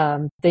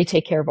 They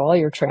take care of all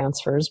your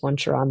transfers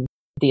once you're on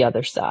the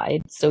other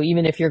side. So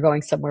even if you're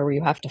going somewhere where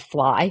you have to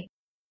fly,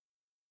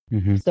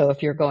 so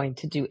if you're going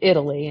to do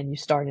Italy and you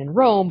start in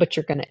Rome, but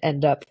you're going to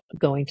end up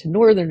going to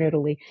northern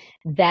Italy,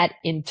 that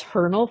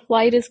internal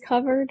flight is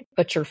covered,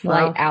 but your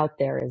flight out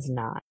there is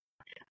not.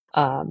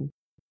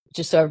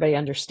 Just so everybody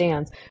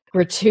understands,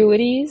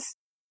 gratuities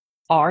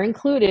are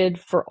included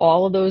for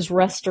all of those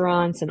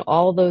restaurants and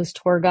all of those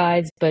tour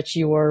guides, but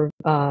your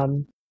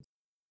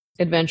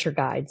adventure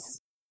guides,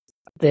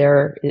 they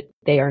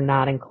are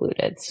not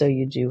included. So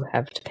you do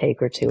have to pay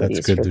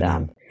gratuities for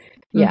them. Know.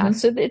 Yeah,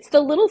 so it's the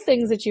little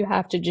things that you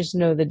have to just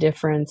know the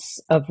difference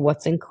of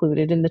what's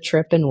included in the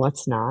trip and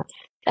what's not.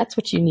 That's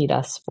what you need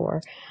us for.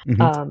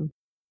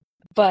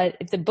 But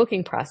the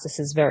booking process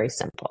is very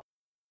simple.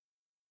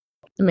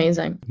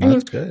 Amazing.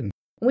 That's good.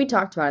 We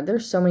talked about it.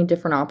 There's so many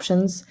different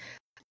options.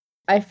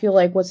 I feel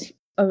like what's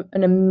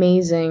an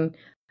amazing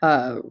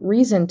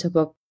reason to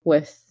book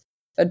with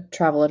a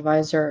travel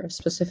advisor,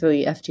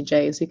 specifically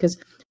FTJ, is because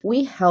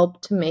we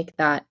help to make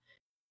that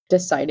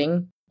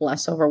deciding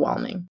less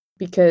overwhelming.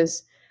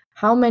 Because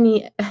how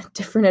many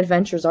different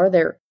adventures are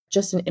there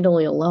just in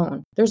Italy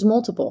alone? There's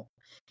multiple,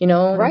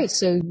 Right.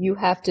 So you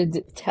have to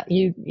tell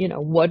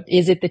what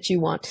is it that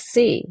you want to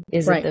see?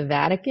 Is it the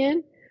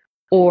Vatican?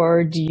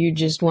 Or do you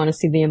just want to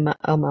see the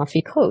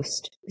Amalfi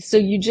Coast? So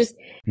you just,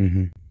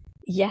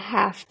 you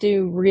have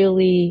to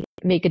really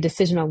make a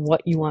decision on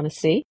what you want to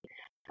see.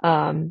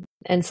 And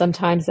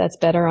sometimes that's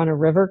better on a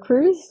river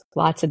cruise,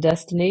 lots of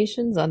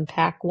destinations,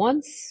 unpack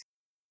once.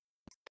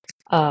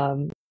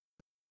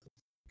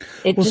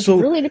 It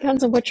really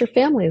depends on what your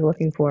family is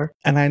looking for.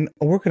 And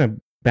we're going to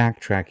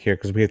backtrack here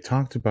because we had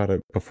talked about it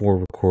before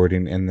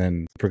recording and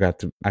then I forgot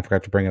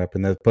to bring it up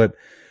in this. But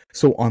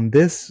so on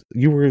this,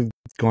 you were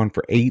gone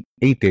for eight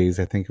days,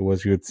 I think it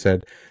was, you had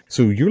said.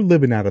 So you're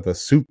living out of a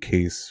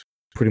suitcase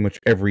pretty much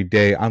every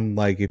day,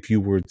 unlike if you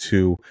were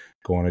to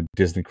go on a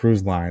Disney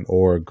Cruise Line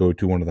or go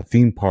to one of the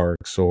theme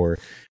parks, or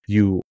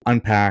you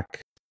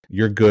unpack,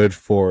 you're good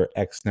for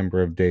X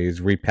number of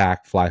days,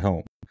 repack, fly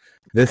home.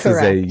 This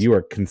Correct. is you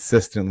are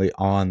consistently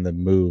on the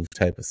move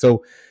type of,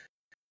 so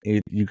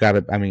you got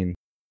to,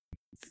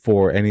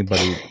 for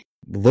anybody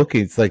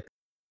looking, it's like,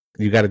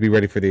 you got to be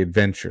ready for the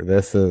adventure.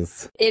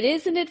 It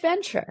is an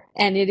adventure,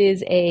 and it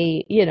is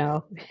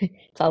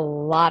it's a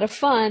lot of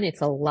fun.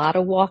 It's a lot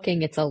of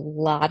walking. It's a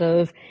lot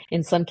of,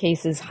 in some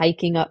cases,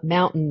 hiking up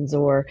mountains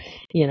or,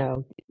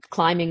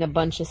 climbing a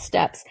bunch of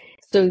steps.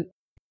 So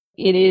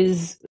it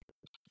is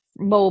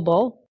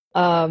mobile.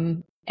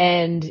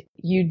 And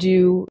you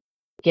do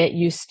get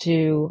used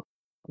to,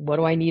 what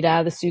do I need out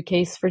of the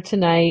suitcase for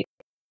tonight?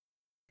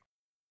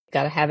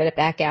 Got to have it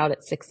back out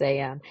at 6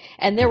 a.m.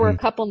 And there were a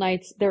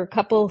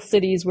couple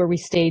cities where we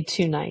stayed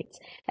 2 nights.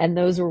 And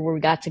those were where we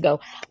got to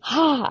go,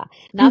 not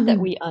that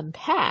we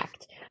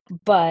unpacked,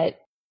 but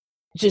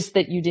just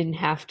that you didn't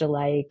have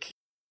to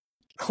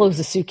close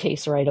the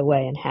suitcase right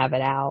away and have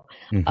it out.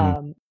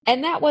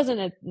 And that wasn't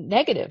a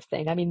negative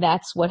thing.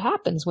 That's what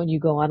happens when you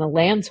go on a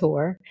land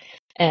tour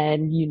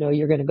and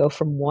you're going to go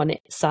from one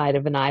side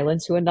of an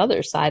island to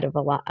another side of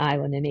an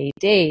island in 8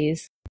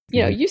 days.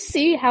 You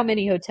see how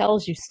many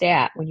hotels you stay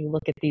at when you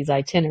look at these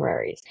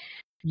itineraries.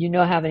 You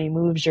know how many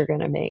moves you're going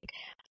to make.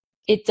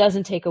 It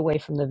doesn't take away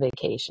from the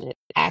vacation. It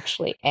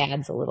actually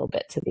adds a little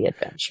bit to the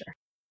adventure.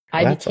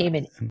 I became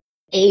an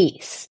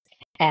ace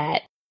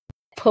at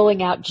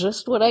pulling out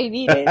just what I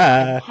needed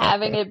and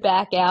having it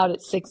back out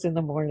at 6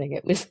 a.m.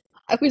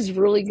 I was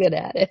really good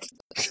at it.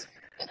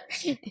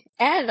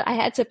 And I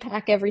had to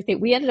pack everything.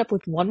 We ended up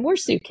with one more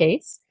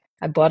suitcase.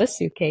 I bought a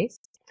suitcase.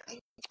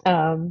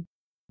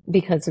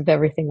 Because of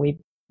everything we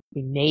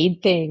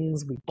made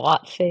things, we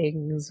bought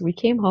things, we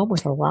came home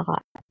with a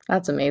lot.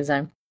 That's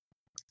amazing.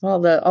 All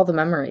the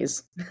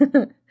memories.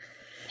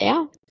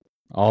 Yeah.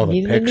 All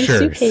the pictures. A new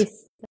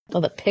suitcase. All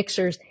the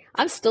pictures.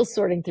 I'm still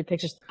sorting through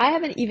pictures. I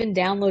haven't even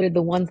downloaded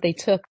the ones they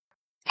took.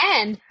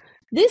 And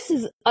this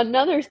is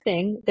another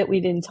thing that we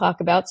didn't talk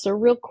about. So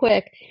real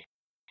quick,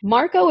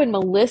 Marco and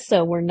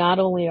Melissa were not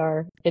only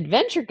our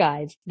adventure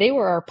guides, they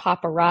were our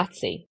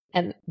paparazzi.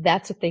 And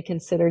that's what they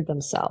considered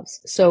themselves.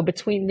 So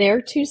between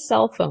their 2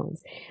 cell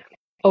phones,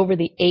 over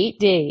the 8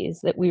 days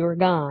that we were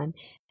gone,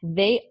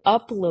 they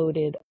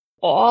uploaded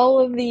all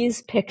of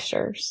these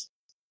pictures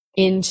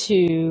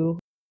into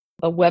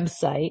a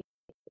website,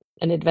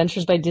 an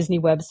Adventures by Disney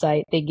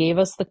website. They gave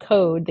us the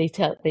code. They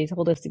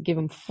told us to give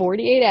them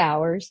 48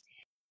 hours.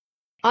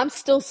 I'm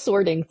still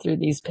sorting through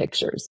these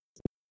pictures.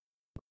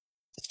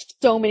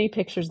 So many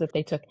pictures that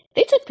they took.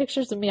 They took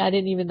pictures of me I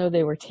didn't even know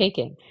they were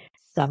taking.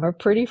 Some are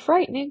pretty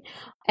frightening.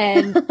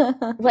 And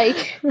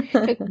like,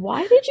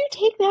 why did you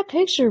take that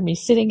picture of me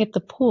sitting at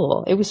the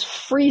pool? It was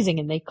freezing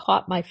and they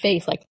caught my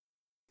face.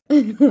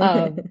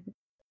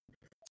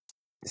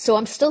 So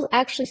I'm still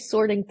actually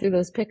sorting through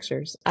those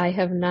pictures. I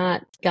have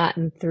not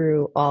gotten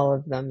through all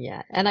of them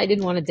yet. And I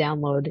didn't want to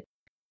download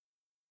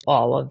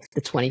all of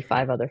the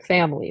 25 other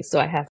families. So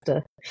I have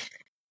to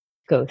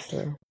go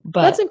through.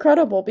 But that's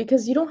incredible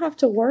because you don't have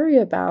to worry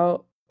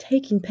about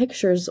taking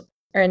pictures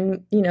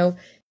and,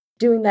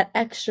 doing that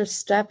extra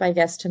step, I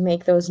guess, to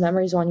make those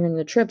memories while you're in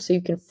the trip so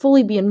you can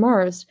fully be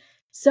immersed.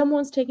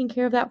 Someone's taking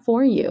care of that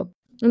for you.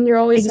 And you're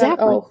always saying,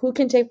 oh, who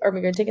can take, are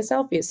we going to take a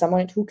selfie? Is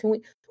someone, who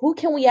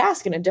can we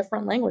ask in a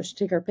different language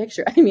to take our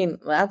picture? I mean,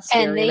 that's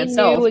scary in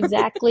itself. And they knew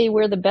exactly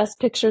where the best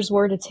pictures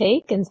were to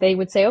take. And they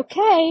would say,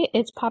 okay,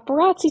 it's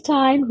paparazzi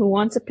time. Who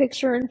wants a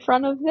picture in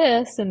front of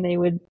this? And they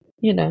would,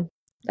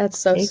 that's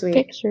so take sweet.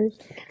 Pictures.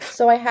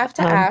 So I have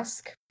to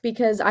ask,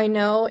 because I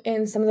know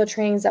in some of the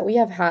trainings that we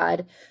have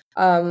had,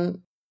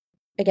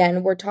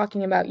 again, we're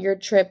talking about your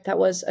trip that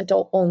was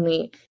adult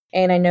only.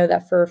 And I know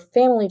that for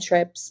family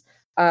trips,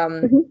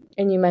 and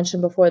you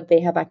mentioned before that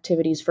they have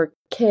activities for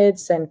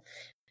kids and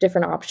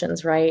different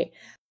options, right?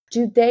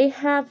 Do they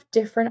have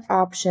different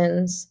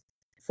options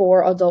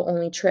for adult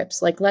only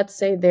trips? Like, let's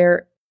say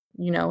they're,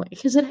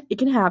 because it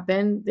can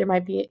happen. There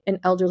might be an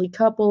elderly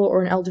couple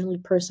or an elderly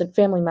person,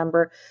 family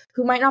member,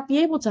 who might not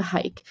be able to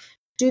hike.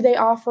 Do they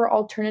offer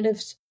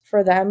alternatives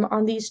for them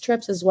on these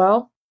trips as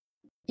well?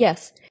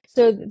 Yes.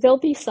 So there'll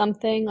be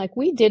something, like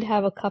we did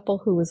have a couple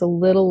who was a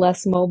little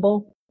less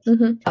mobile.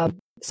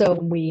 So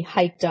when we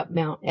hiked up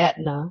Mount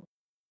Etna,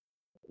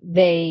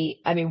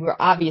 we're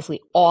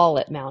obviously all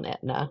at Mount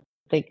Etna.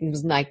 It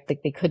was like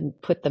they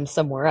couldn't put them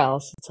somewhere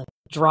else. It's like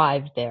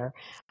drive there.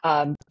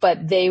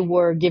 But they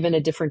were given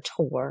a different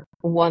tour,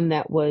 one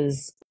that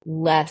was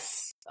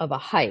less of a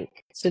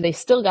hike. So they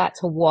still got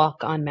to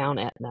walk on Mount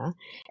Etna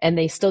and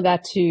they still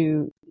got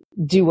to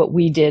do what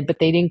we did, but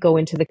they didn't go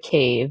into the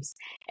caves.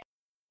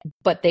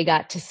 But they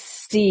got to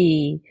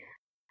see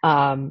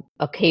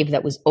a cave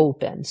that was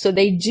open. So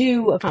they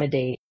do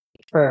accommodate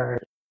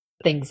for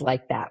things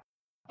like that.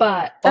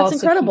 But that's also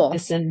incredible. Keep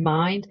this in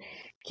mind.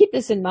 Keep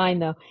this in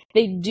mind, though.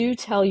 They do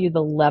tell you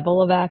the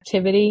level of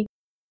activity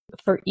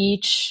for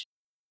each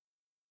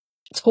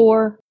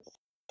tour.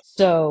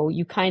 So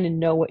you kind of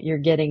know what you're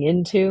getting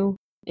into.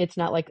 It's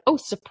not like, oh,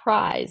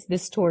 surprise,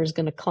 this tour is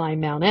going to climb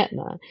Mount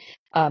Etna.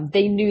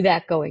 They knew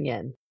that going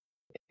in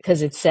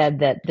because it said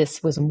that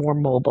this was a more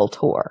mobile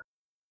tour.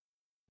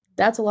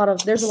 There's a lot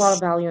of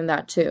value in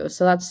that too.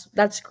 So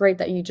that's great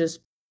that you just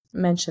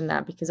mentioned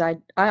that, because I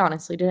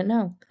honestly didn't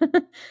know.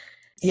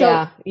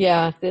 So,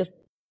 yeah.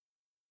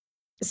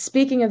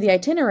 Speaking of the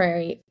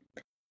itinerary,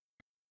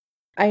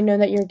 I know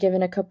that you're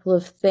given a couple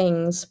of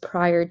things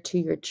prior to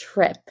your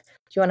trip. Do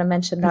you want to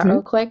mention that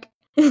real quick?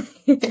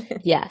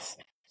 Yes.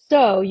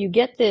 So you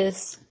get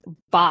this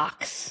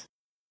box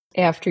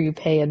after you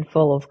pay in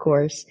full, of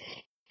course.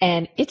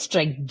 And it's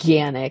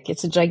gigantic.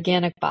 It's a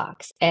gigantic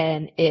box.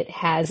 And it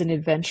has an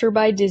Adventure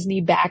by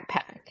Disney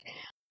backpack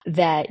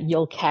that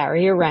you'll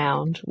carry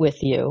around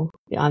with you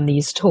on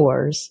these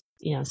tours.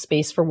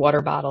 Space for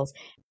water bottles.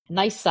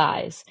 Nice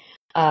size.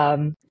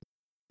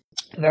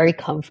 Very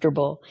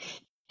comfortable.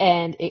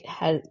 And it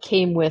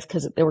came with,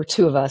 because there were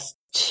two of us,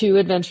 2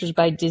 Adventures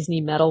by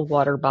Disney metal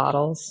water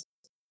bottles,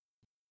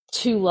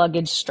 2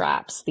 luggage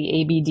straps,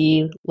 the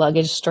ABD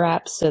luggage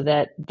straps, so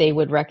that they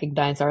would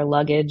recognize our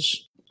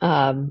luggage. We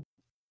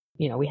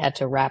had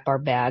to wrap our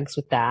bags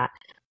with that.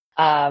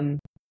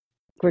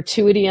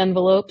 Gratuity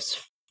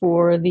envelopes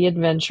for the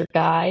adventure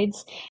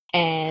guides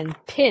and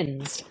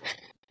pins.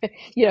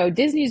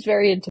 Disney's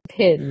very into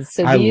pins.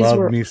 So I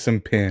love me some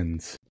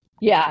pins.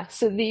 Yeah,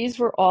 so these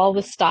were all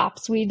the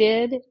stops we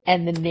did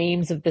and the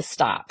names of the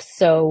stops.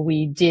 So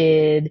we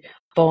did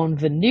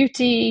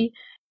Bonvenuti,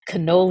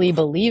 Cannoli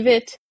Believe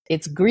It,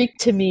 It's Greek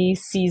to Me,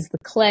 Seize the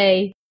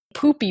Clay,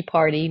 Poopy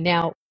Party.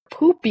 Now,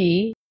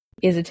 Poopy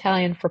is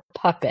Italian for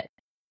puppet.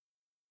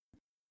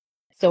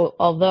 So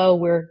although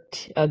we're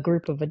a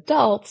group of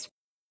adults,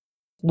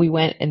 we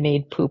went and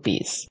made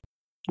poopies.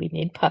 We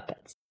made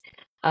puppets.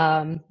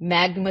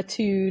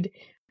 Magmatude,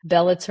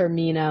 Bella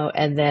Termino,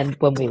 and then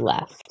when we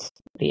left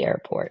the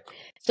airport.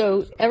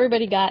 So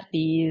everybody got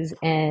these,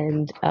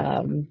 and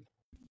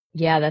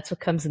that's what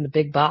comes in the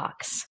big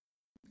box.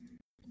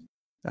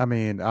 I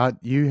mean,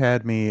 you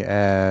had me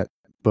at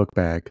book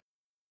bag.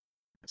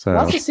 So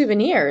lots of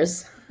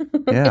souvenirs.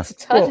 Yeah. It's a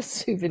ton of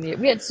souvenirs.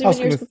 We had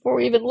souvenirs before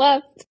we even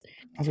left.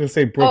 I was going to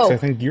say, Brooks, I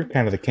think you're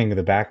kind of the king of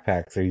the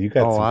backpack, so you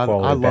got some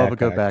quality I love backpacks. a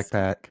good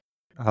backpack.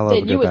 I love a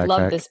good you would backpack.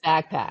 love this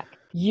backpack.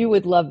 You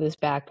would love this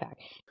backpack.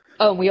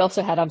 Oh, we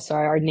also had,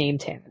 our name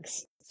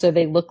tags. So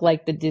they look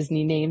like the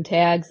Disney name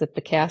tags that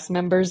the cast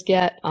members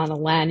get on a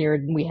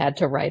lanyard, and we had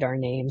to write our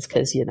names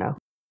because,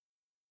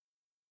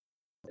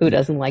 who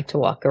doesn't like to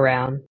walk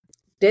around?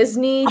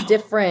 Disney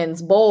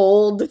difference,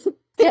 bold.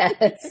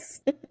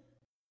 Yes.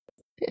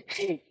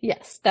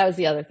 Yes, that was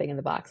the other thing in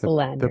the box, the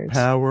lanyards. The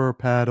power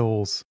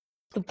paddles.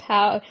 The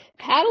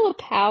paddle of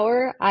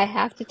power, I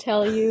have to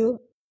tell you,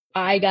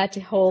 I got to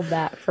hold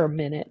that for a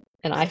minute,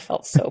 and I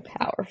felt so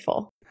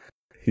powerful.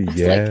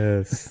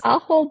 Yes. I'll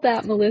hold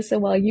that, Melissa,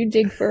 while you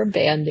dig for a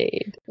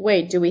Band-Aid.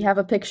 Wait, do we have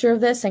a picture of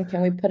this, and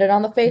can we put it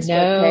on the Facebook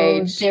No,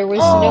 page? there was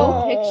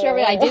no picture of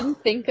it. I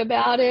didn't think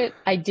about it.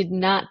 I did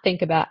not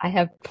think about it. I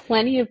have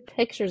plenty of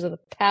pictures of the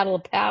paddle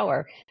of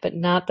power, but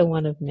not the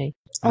one of me.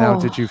 Now,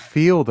 did you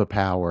feel the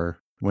power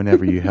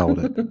whenever you held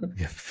it?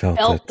 You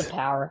felt the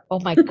power. Oh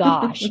my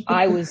gosh.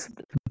 I was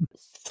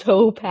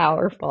so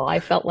powerful. I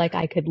felt like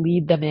I could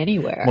lead them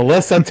anywhere.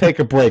 Melissa, take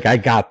a break. I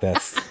got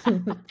this.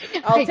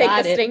 I'll take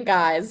the stink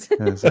eyes.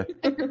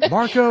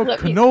 Marco,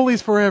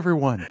 cannolis for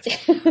everyone.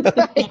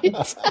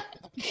 Right.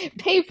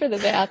 Pay for the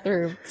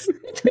bathrooms.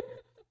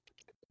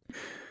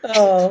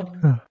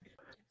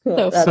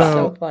 That's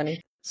so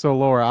funny. So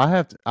Laura,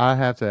 I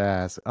have to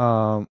ask.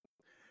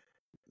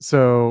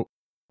 So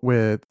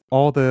with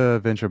all the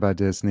Adventure by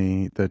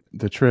Disney,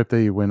 the trip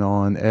that you went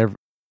on,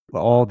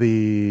 all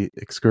the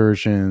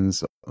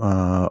excursions,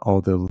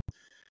 all the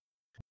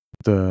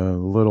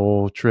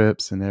little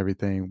trips and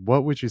everything,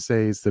 what would you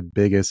say is the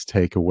biggest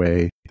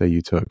takeaway that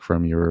you took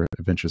from your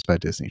Adventures by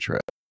Disney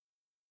trip?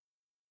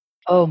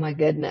 Oh my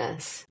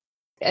goodness.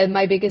 And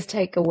my biggest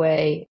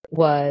takeaway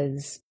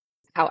was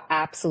how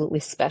absolutely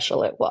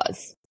special it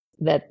was.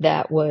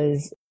 That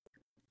was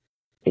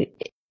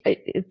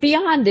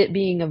beyond it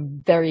being a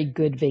very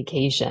good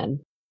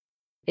vacation.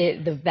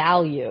 The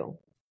value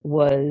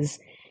was,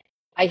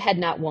 I had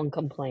not one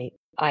complaint.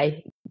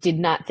 I did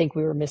not think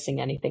we were missing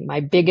anything.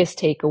 My biggest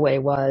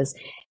takeaway was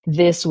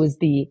this was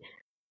the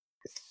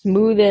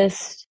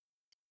smoothest,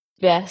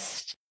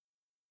 best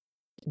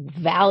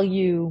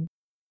value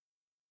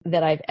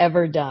that I've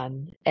ever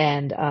done.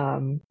 And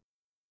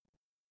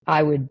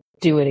I would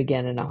do it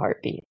again in a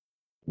heartbeat.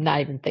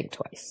 Not even think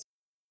twice.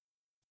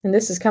 And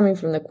this is coming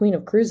from the Queen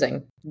of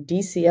Cruising,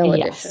 DCL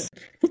edition.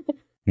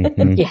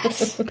 Mm-hmm.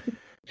 Yes.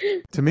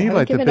 To me,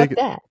 like the big,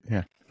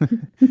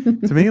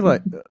 to me,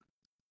 like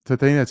the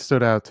thing that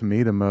stood out to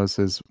me the most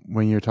is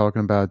when you're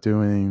talking about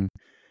doing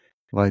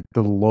like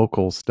the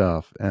local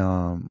stuff.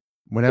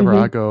 Whenever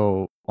I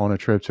go on a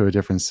trip to a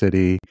different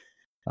city,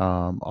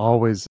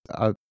 always,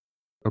 of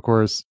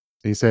course,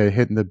 you say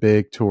hitting the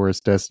big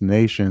tourist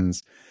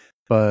destinations,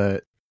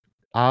 but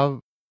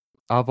I've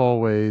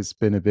always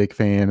been a big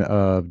fan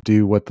of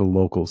do what the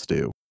locals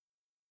do.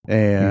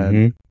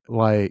 And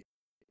like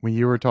when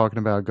you were talking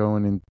about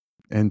going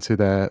into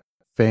that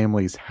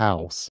family's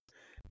house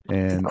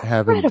and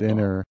having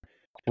dinner,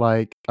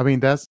 like, I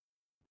mean, I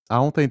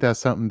don't think that's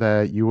something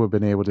that you would have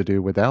been able to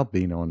do without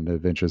being on an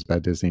Adventures by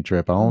Disney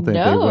trip. I don't think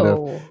they would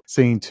have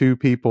seen two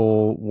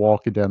people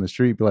walking down the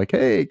street be like,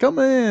 hey, come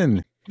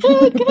in.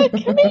 Come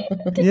in.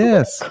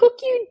 Yes. Cook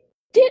you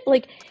did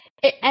like.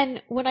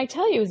 And when I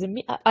tell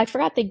you, I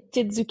forgot they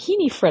did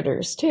zucchini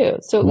fritters too.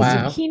 So it was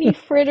zucchini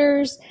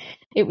fritters.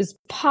 It was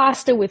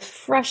pasta with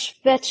fresh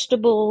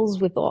vegetables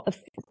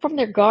from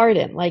their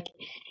garden. Like,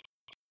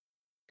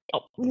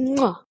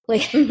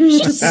 like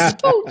just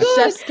so good.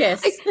 Chef's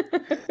kiss.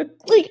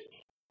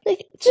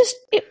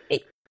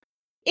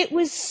 It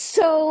was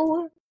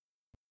so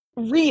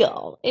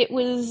real.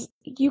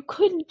 You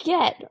couldn't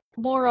get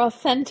more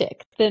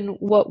authentic than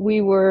what we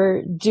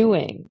were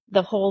doing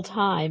the whole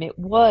time. It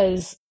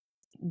was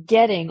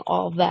getting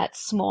all that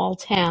small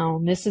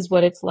town. This is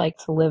what it's like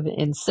to live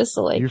in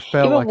Sicily. You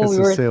felt like a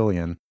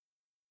Sicilian.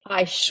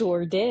 I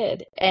sure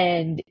did.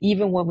 And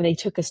even when they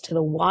took us to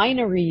the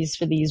wineries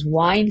for these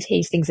wine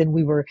tastings, and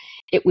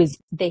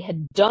they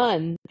had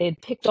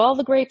picked all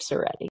the grapes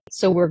already.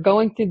 So we're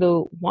going through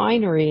the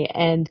winery,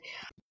 and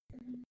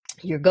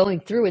you're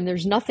going through, and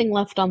there's nothing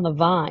left on the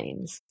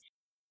vines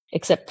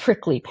except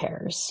prickly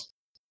pears.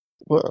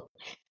 But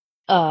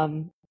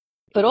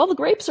all the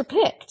grapes are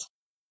picked.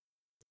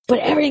 But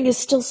everything is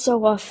still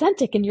so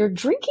authentic, and you're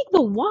drinking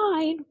the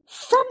wine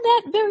from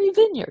that very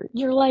vineyard.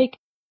 You're like,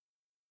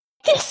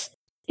 this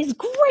is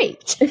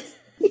great.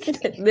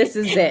 This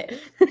is it.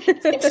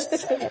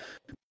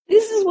 This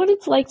is what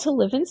it's like to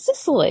live in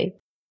Sicily.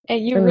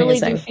 And you really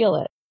do feel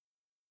it.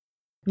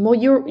 Well,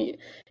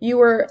 you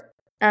were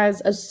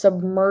as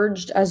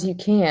submerged as you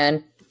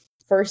can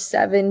for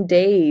 7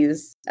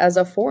 days as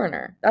a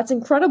foreigner. That's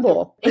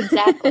incredible.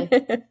 Exactly.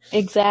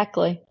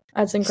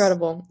 That's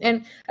incredible.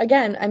 And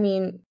again, I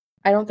mean,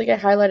 I don't think I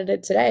highlighted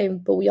it today,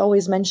 but we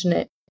always mention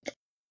it.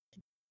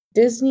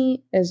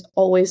 Disney is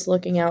always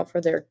looking out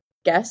for their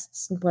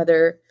guests,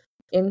 whether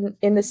in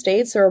the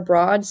States or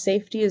abroad.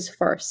 Safety is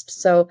first.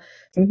 So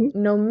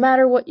no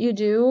matter what you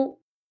do,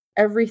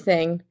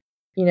 everything,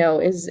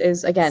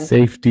 is again.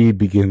 Safety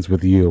begins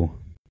with you.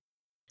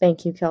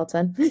 Thank you,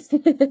 Kelton.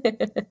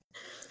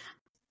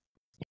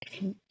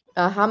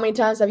 How many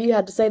times have you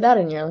had to say that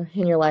in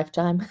your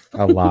lifetime?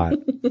 A lot.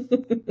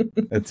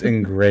 It's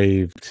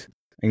engraved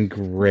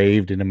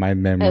into my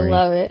memory. I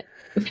love it.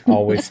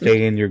 Always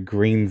stay in your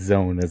green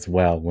zone as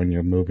well when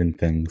you're moving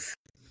things.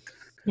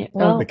 Yeah,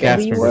 well, the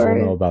cast members will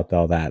know about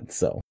all that.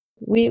 So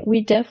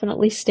we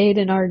definitely stayed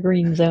in our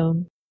green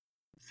zone.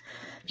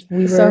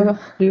 We were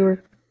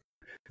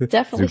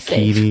definitely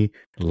zucchini, safe.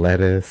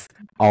 lettuce,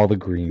 all the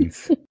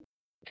greens.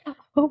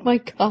 Oh my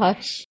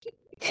gosh.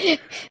 They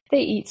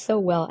eat so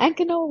well. And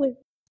cannoli.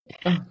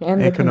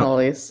 And the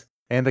cannolis.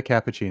 And the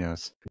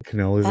cappuccinos.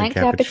 Cannolis and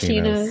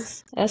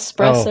cappuccinos.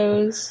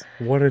 Espressos.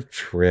 Oh, what a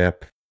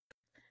trip.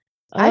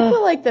 I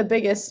feel like the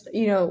biggest,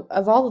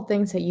 of all the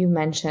things that you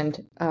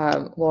mentioned,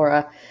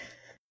 Laura,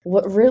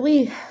 what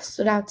really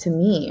stood out to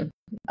me,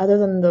 other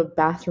than the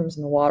bathrooms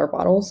and the water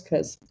bottles,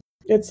 because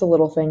it's the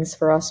little things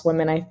for us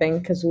women, I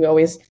think, because we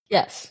always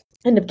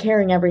end up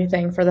carrying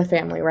everything for the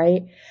family,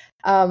 right?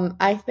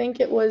 I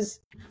think it was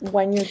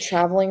when you're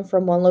traveling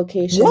from one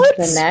location to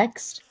the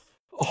next.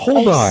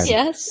 Hold on.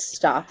 Yes.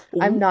 Stop.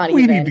 I'm not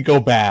We even. We need to go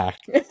back.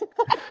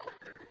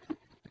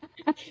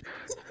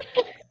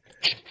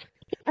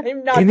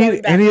 I'm not going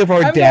back. Any of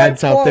our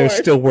dads out there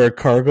still wear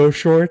cargo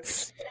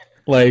shorts?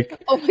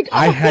 Like, oh my God,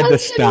 I had to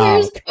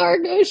stop.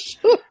 Cargo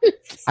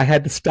shorts. I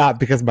had to stop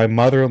because my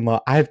mother-in-law,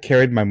 I've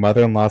carried my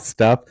mother-in-law's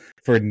stuff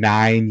for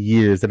 9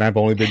 years and I've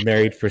only been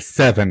married for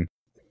 7.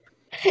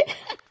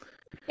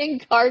 In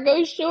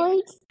cargo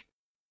shorts?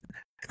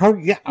 Oh,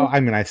 yeah. I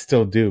mean, I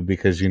still do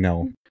because,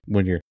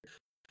 when you're...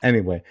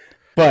 Anyway,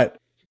 but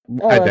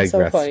I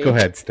digress. So go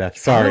ahead, Steph.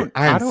 Sorry.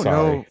 I don't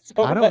sorry.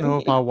 know. I don't know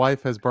if my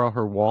wife has brought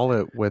her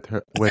wallet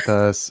with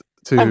us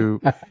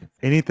to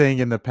anything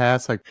in the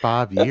past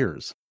 5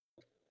 years.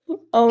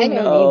 Oh I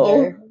no!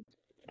 Either.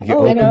 You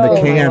open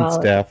the can,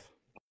 Steph.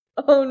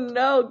 Oh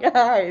no,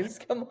 guys!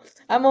 Come on.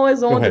 I'm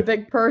always the one with the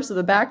big purse or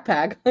the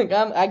backpack. Like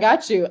I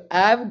got you.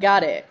 I've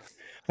got it.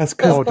 That's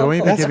because don't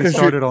even get me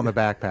started on the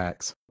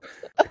backpacks.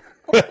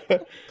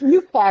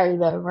 You carry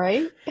them,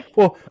 right?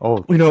 Well,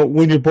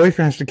 when your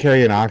boyfriend has to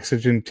carry an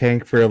oxygen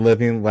tank for a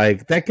living,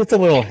 that gets a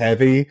little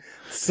heavy.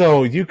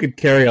 So you could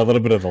carry a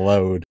little bit of the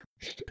load.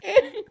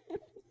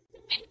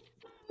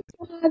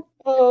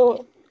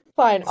 Oh,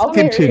 fine. I'll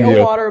continue. carry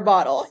a water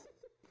bottle.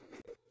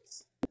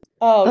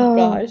 Oh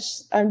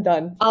gosh, I'm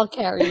done. I'll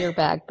carry your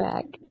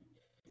backpack.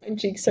 My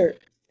cheeks hurt.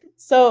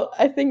 So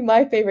I think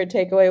my favorite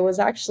takeaway was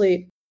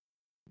actually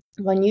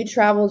when you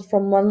traveled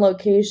from one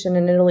location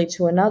in Italy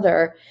to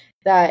another,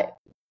 that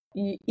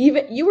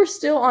you were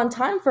still on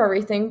time for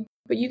everything,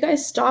 but you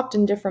guys stopped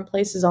in different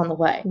places on the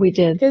way. We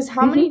did. Because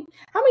how many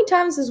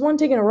times is one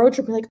taking a road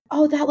trip like,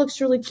 oh, that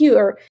looks really cute,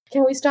 or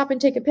can we stop and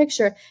take a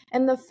picture?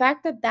 And the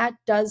fact that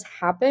does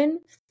happen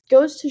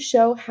goes to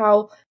show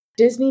how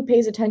Disney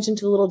pays attention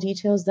to the little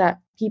details that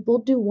people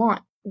do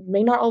want.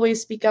 May not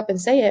always speak up and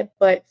say it,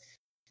 but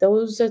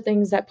those are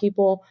things that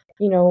people,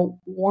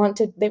 want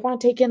to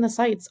take in the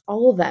sights,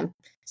 all of them,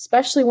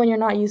 especially when you're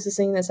not used to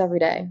seeing this every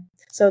day.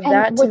 So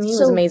that to me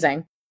was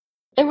amazing.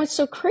 And what's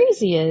so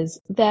crazy is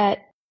that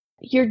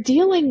you're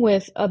dealing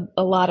with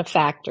a lot of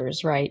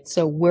factors, right?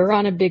 So we're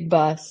on a big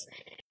bus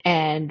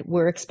and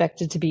we're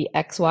expected to be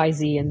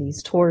XYZ and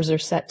these tours are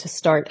set to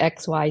start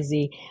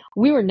XYZ.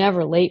 We were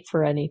never late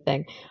for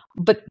anything.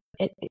 But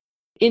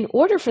in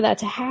order for that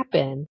to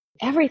happen,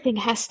 everything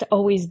has to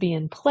always be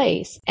in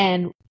place.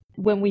 And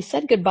when we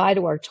said goodbye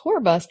to our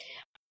tour bus,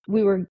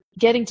 we were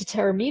getting to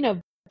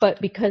Taormina, but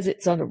because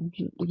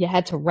you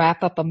had to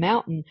wrap up a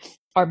mountain,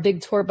 our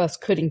big tour bus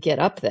couldn't get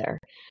up there.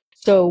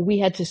 So we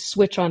had to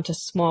switch onto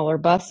smaller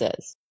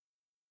buses.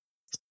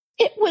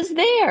 It was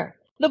there.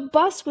 The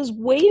bus was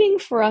waiting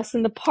for us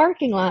in the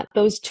parking lot.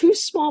 Those 2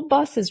 small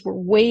buses were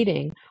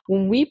waiting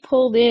when we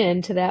pulled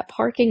into that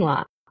parking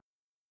lot.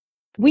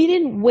 We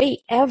didn't wait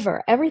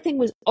ever. Everything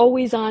was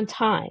always on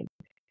time.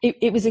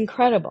 It was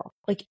incredible.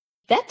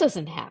 That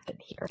doesn't happen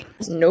here.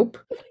 Nope.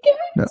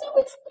 Everyone's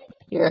always late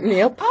here.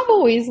 Yep. I'm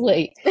always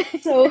late.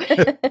 So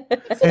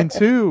and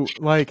 2,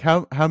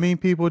 how many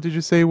people did you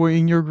say were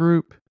in your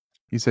group?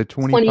 You said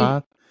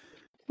 25?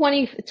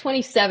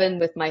 27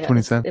 with my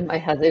husband. And my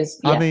husband.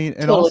 I mean,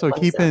 and totally also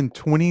keeping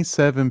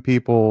 27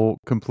 people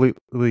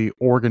completely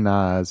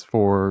organized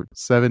for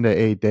 7 to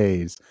 8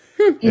 days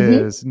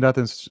is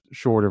nothing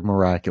short of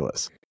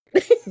miraculous.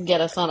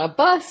 Get us on a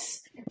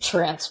bus,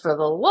 transfer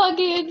the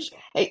luggage,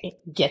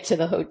 get to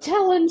the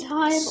hotel in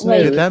time.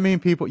 Did that mean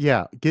people?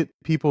 Yeah, get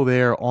people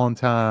there on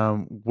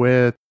time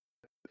with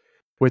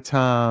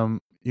time,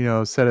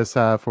 set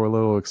aside for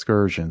little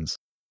excursions.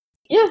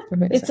 Yeah,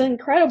 it's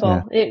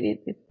incredible. Yeah.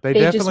 They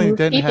definitely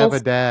didn't have a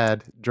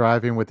dad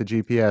driving with the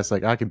GPS.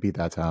 I can beat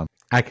that time.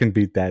 I can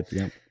beat that.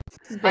 Yeah.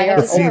 Our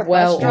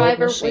bus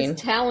driver was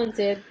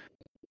talented.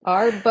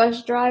 Our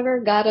bus driver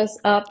got us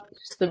up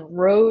the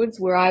roads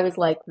where I was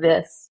like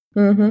this.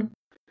 Mm-hmm.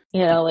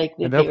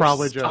 And they're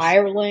probably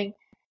spiraling.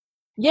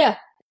 Yeah.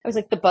 I was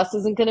like, the bus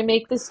isn't going to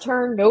make this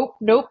turn. Nope.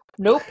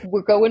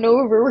 We're going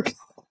over.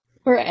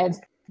 And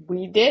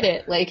we did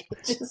it.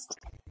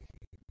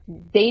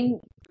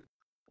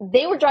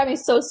 They were driving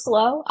so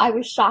slow, I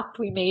was shocked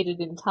we made it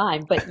in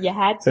time. But you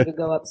had to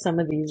go up some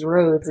of these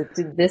roads. It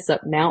did this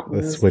up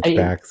mountains. The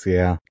switchbacks,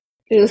 yeah.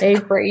 It was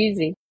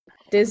crazy.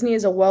 Disney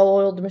is a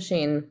well-oiled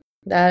machine.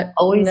 That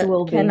always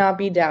will be. Cannot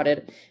be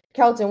doubted.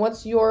 Kelton, what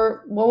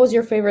was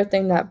your favorite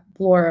thing that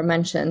Laura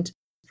mentioned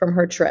from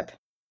her trip?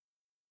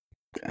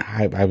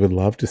 I would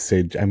love to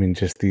say,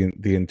 just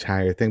the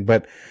entire thing,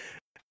 but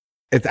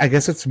I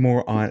guess it's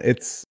more on,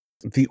 it's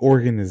the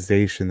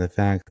organization, the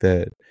fact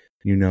that,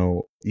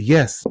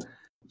 yes,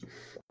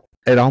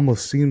 it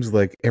almost seems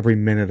like every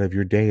minute of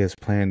your day is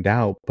planned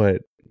out,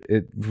 but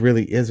it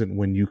really isn't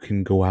when you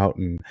can go out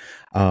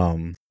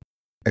and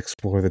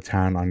explore the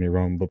town on your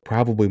own. But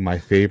probably my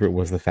favorite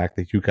was the fact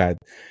that you got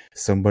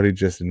somebody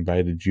just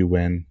invited you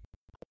in,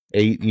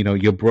 ate,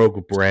 you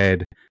broke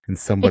bread in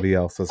somebody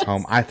else's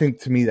home. I think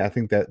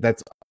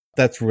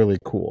that's really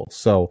cool.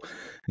 So,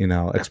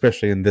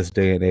 especially in this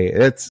day and age,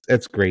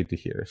 it's great to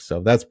hear.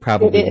 So that's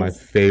probably my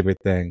favorite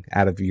thing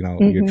out of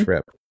your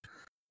trip.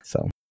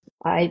 So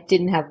I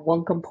didn't have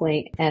one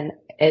complaint, and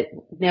it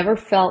never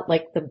felt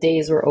like the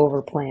days were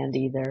over planned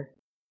either.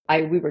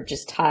 We were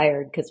just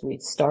tired because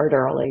we'd start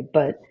early,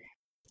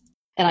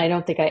 and I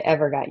don't think I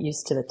ever got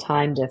used to the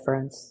time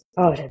difference.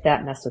 Oh, did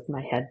that mess with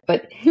my head?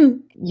 But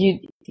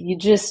you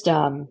just,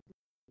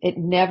 it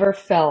never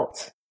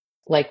felt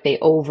like they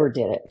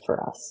overdid it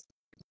for us.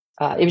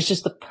 It was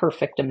just the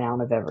perfect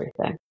amount of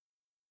everything.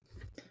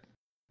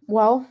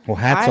 Well,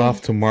 hats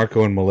off to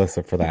Marco and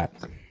Melissa for that.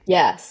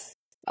 Yes,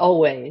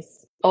 always.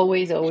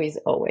 Always, always,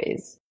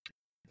 always.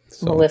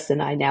 So, Melissa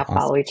and I now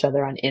follow each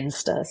other on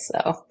Insta,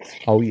 so.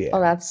 Oh, yeah. Oh,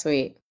 that's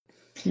sweet.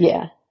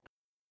 Yeah.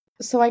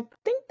 So I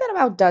think that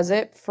about does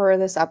it for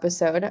this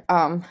episode.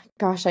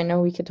 Gosh, I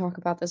know we could talk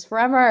about this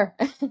forever.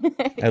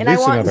 At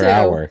least another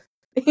hour.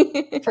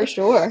 For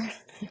sure.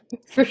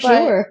 For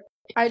sure.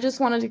 I just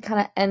wanted to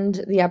kind of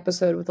end the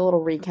episode with a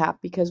little recap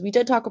because we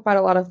did talk about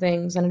a lot of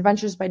things, and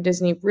Adventures by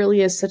Disney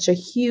really is such a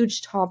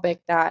huge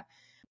topic that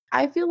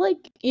I feel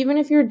like even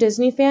if you're a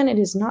Disney fan, it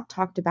is not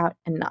talked about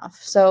enough.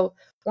 So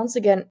once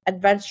again,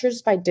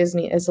 Adventures by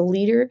Disney is a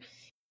leader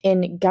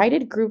in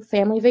guided group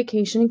family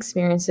vacation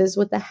experiences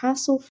with the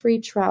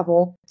hassle-free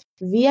travel,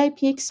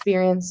 VIP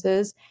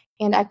experiences,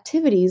 and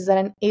activities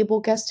that enable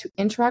guests to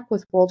interact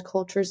with world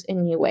cultures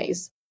in new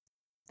ways.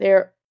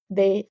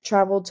 They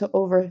traveled to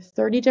over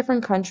 30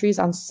 different countries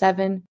on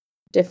 7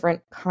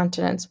 different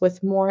continents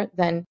with more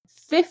than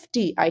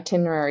 50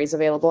 itineraries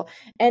available,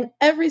 and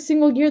every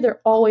single year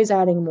they're always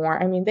adding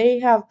more. I mean, they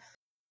have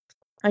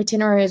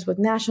itineraries with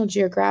National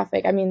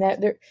Geographic. I mean,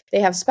 they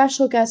have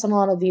special guests on a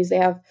lot of these. They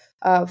have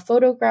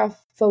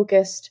photograph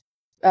focused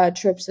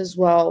trips as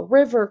well,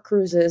 river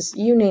cruises,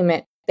 you name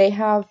it. They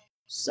have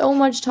so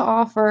much to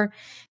offer.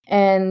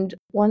 And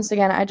once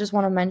again, I just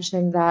want to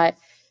mention that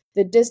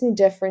the Disney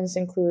difference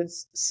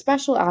includes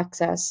special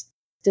access,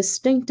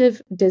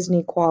 distinctive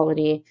Disney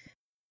quality,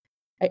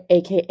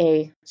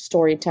 aka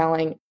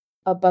storytelling,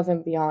 above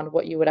and beyond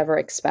what you would ever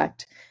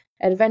expect.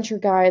 Adventure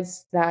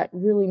guides that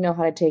really know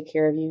how to take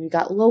care of you. You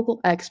got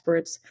local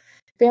experts,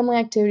 family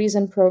activities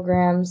and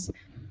programs,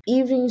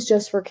 evenings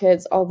just for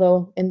kids,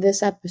 although in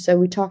this episode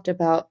we talked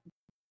about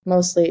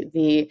mostly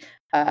the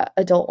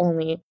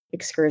adult-only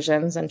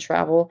excursions and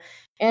travel.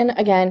 And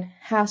again,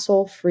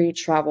 hassle-free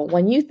travel.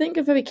 When you think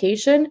of a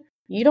vacation,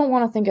 you don't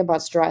want to think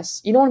about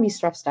stress. You don't want to be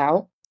stressed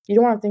out. You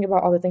don't want to think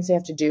about all the things you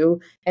have to do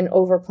and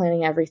over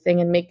planning everything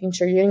and making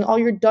sure you're getting all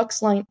your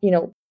ducks lined,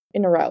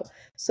 in a row.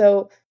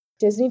 So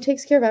Disney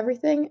takes care of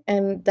everything,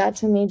 and that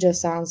to me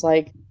just sounds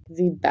like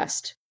the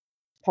best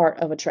part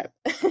of a trip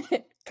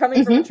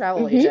coming from a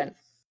travel agent.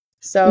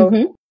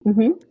 So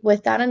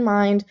with that in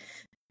mind,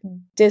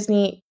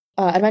 Disney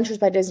Adventures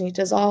by Disney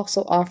does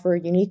also offer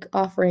unique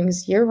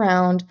offerings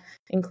year-round,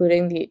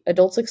 including the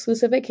adults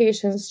exclusive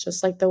vacations,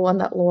 just like the one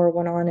that Laura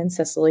went on in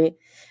Sicily,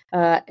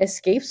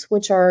 escapes,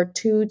 which are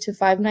 2 to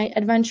 5 night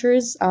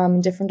adventures in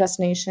different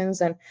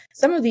destinations, and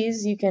some of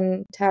these you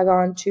can tag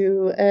on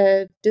to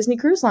a Disney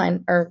cruise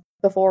line or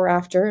before or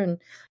after. And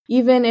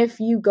even if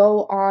you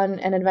go on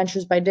an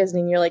Adventures by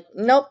Disney and you're like,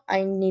 nope,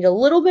 I need a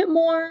little bit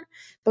more,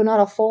 but not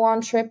a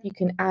full-on trip, you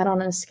can add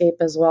on an escape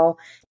as well,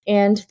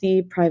 and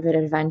the private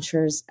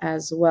adventures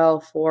as well.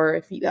 For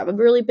if you have a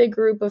really big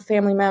group of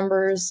family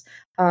members,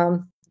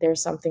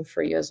 there's something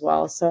for you as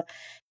well. So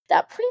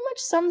that pretty much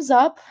sums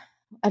up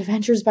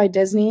Adventures by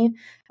Disney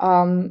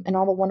and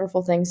all the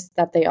wonderful things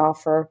that they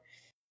offer.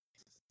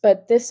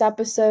 But this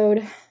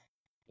episode,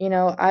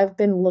 I've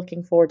been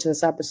looking forward to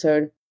this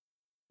episode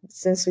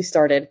since we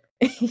started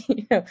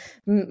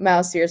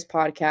Mouse Ears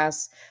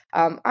podcasts.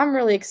 I'm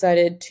really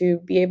excited to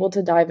be able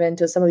to dive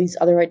into some of these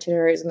other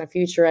itineraries in the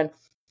future. And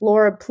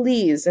Laura,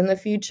 please, in the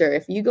future,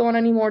 if you go on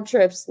any more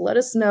trips, let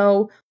us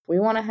know. We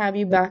want to have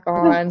you back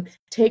on.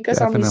 Take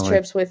us on these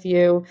trips with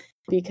you,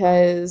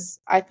 because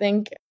I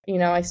think,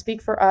 I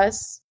speak for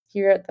us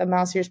here at the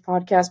Mouse Ears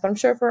podcast, but I'm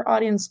sure for our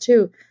audience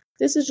too.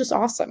 This is just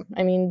awesome.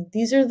 I mean,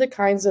 these are the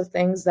kinds of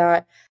things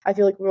that I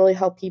feel like really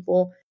help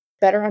people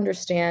better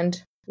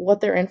understand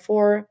what they're in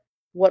for,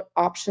 what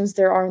options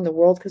there are in the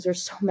world, because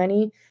there's so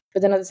many,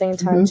 but then at the same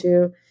time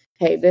too,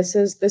 hey, this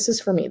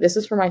is for me, this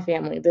is for my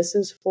family, this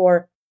is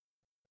for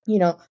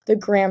the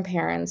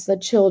grandparents, the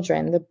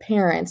children, the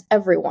parents,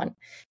 everyone.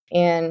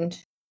 And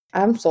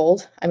I'm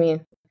sold. I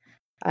mean,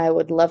 I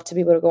would love to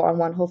be able to go on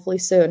one hopefully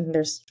soon.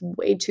 There's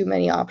way too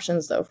many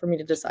options though for me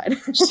to decide.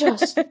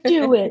 Just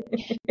do it.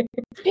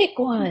 Pick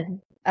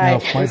one. Now,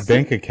 if my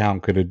bank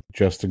account could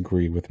just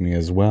agree with me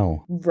as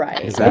well.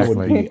 Right. Exactly.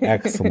 That would be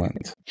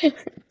excellent.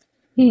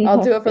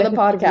 I'll do it for the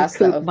podcast,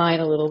 though.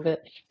 Mine a little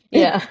bit.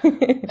 Yeah.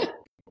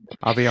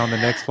 I'll be on the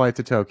next flight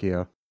to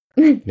Tokyo.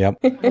 Yep.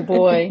 Oh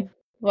boy.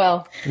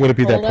 Well, Would it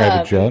be that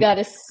private jet? You got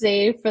to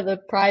save for the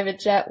private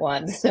jet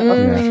one.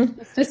 So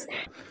just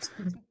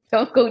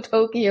don't go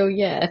Tokyo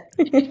yet.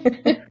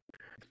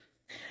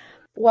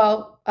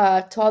 Well,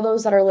 to all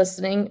those that are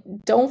listening,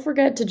 don't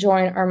forget to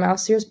join our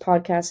Mouse Ears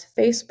Podcast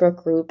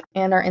Facebook group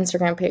and our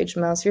Instagram page,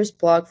 Mouse Ears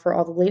Blog, for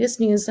all the latest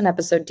news and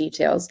episode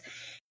details.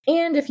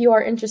 And if you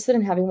are interested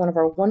in having one of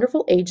our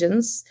wonderful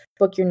agents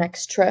book your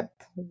next trip,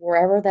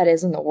 wherever that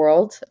is in the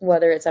world,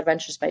 whether it's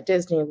Adventures by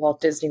Disney, Walt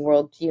Disney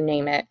World, you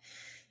name it,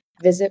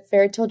 visit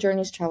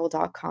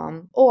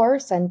fairytalejourneystravel.com or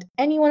send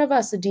any one of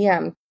us a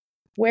DM.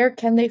 Where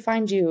can they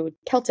find you,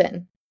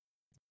 Kelton?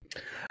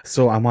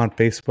 So I'm on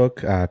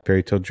Facebook,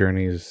 Fairy Tale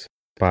Journeys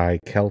by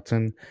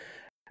Kelton,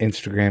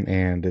 Instagram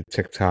and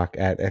TikTok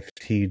at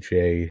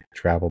FTJ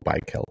Travel by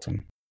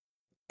Kelton.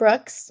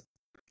 Brooks?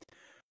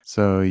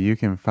 So you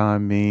can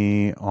find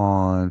me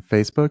on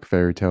Facebook,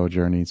 Fairy Tale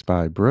Journeys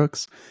by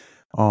Brooks,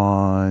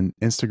 on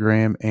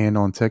Instagram and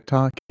on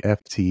TikTok,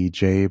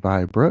 FTJ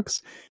by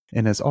Brooks.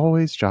 And as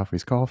always,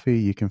 Joffrey's Coffee,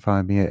 you can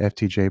find me at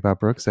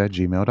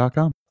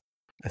ftjbybrooks@gmail.com.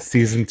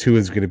 Season 2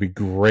 is going to be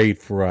great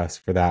for us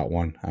for that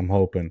one. I'm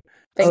hoping.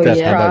 Fingers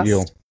Steph, how about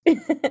you?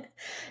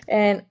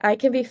 And I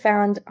can be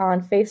found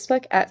on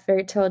Facebook at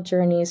Fairy Tale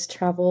Journeys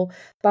Travel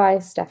by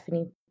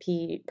Stephanie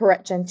P.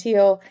 Perrette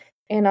Gentile,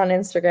 and on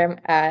Instagram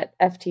at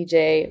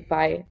FTJ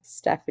by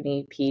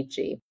Stephanie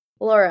PG.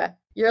 Laura,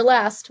 you're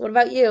last. What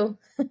about you?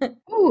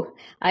 Ooh,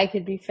 I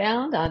could be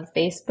found on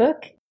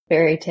Facebook,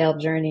 Fairy Tale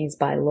Journeys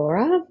by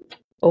Laura,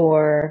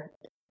 or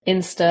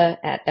Insta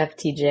at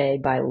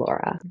FTJ by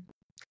Laura,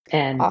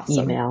 and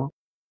email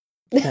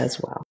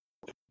as well.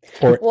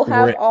 Or we'll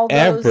have all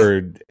those.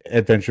 Wherever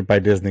Adventure by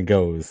Disney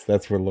goes,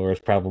 that's where Laura's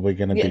probably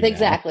going to be.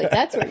 Exactly.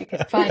 That's where you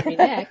can find me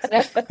next.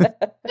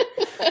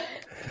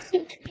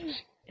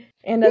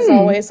 And as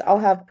always, I'll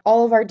have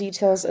all of our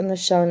details in the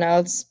show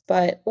notes.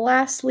 But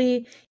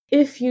lastly,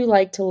 if you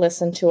like to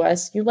listen to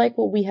us, you like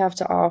what we have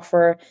to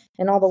offer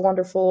and all the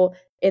wonderful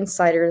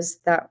insiders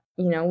that,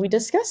 we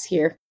discuss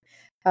here,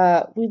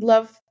 we'd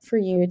love for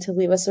you to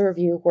leave us a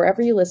review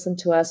wherever you listen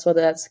to us,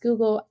 whether that's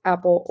Google,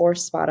 Apple, or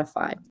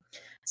Spotify.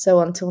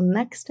 So until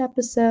next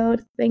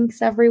episode,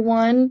 thanks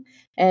everyone,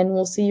 and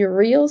we'll see you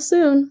real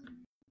soon.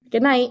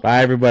 Good night.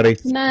 Bye, everybody.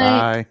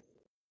 Night. Bye.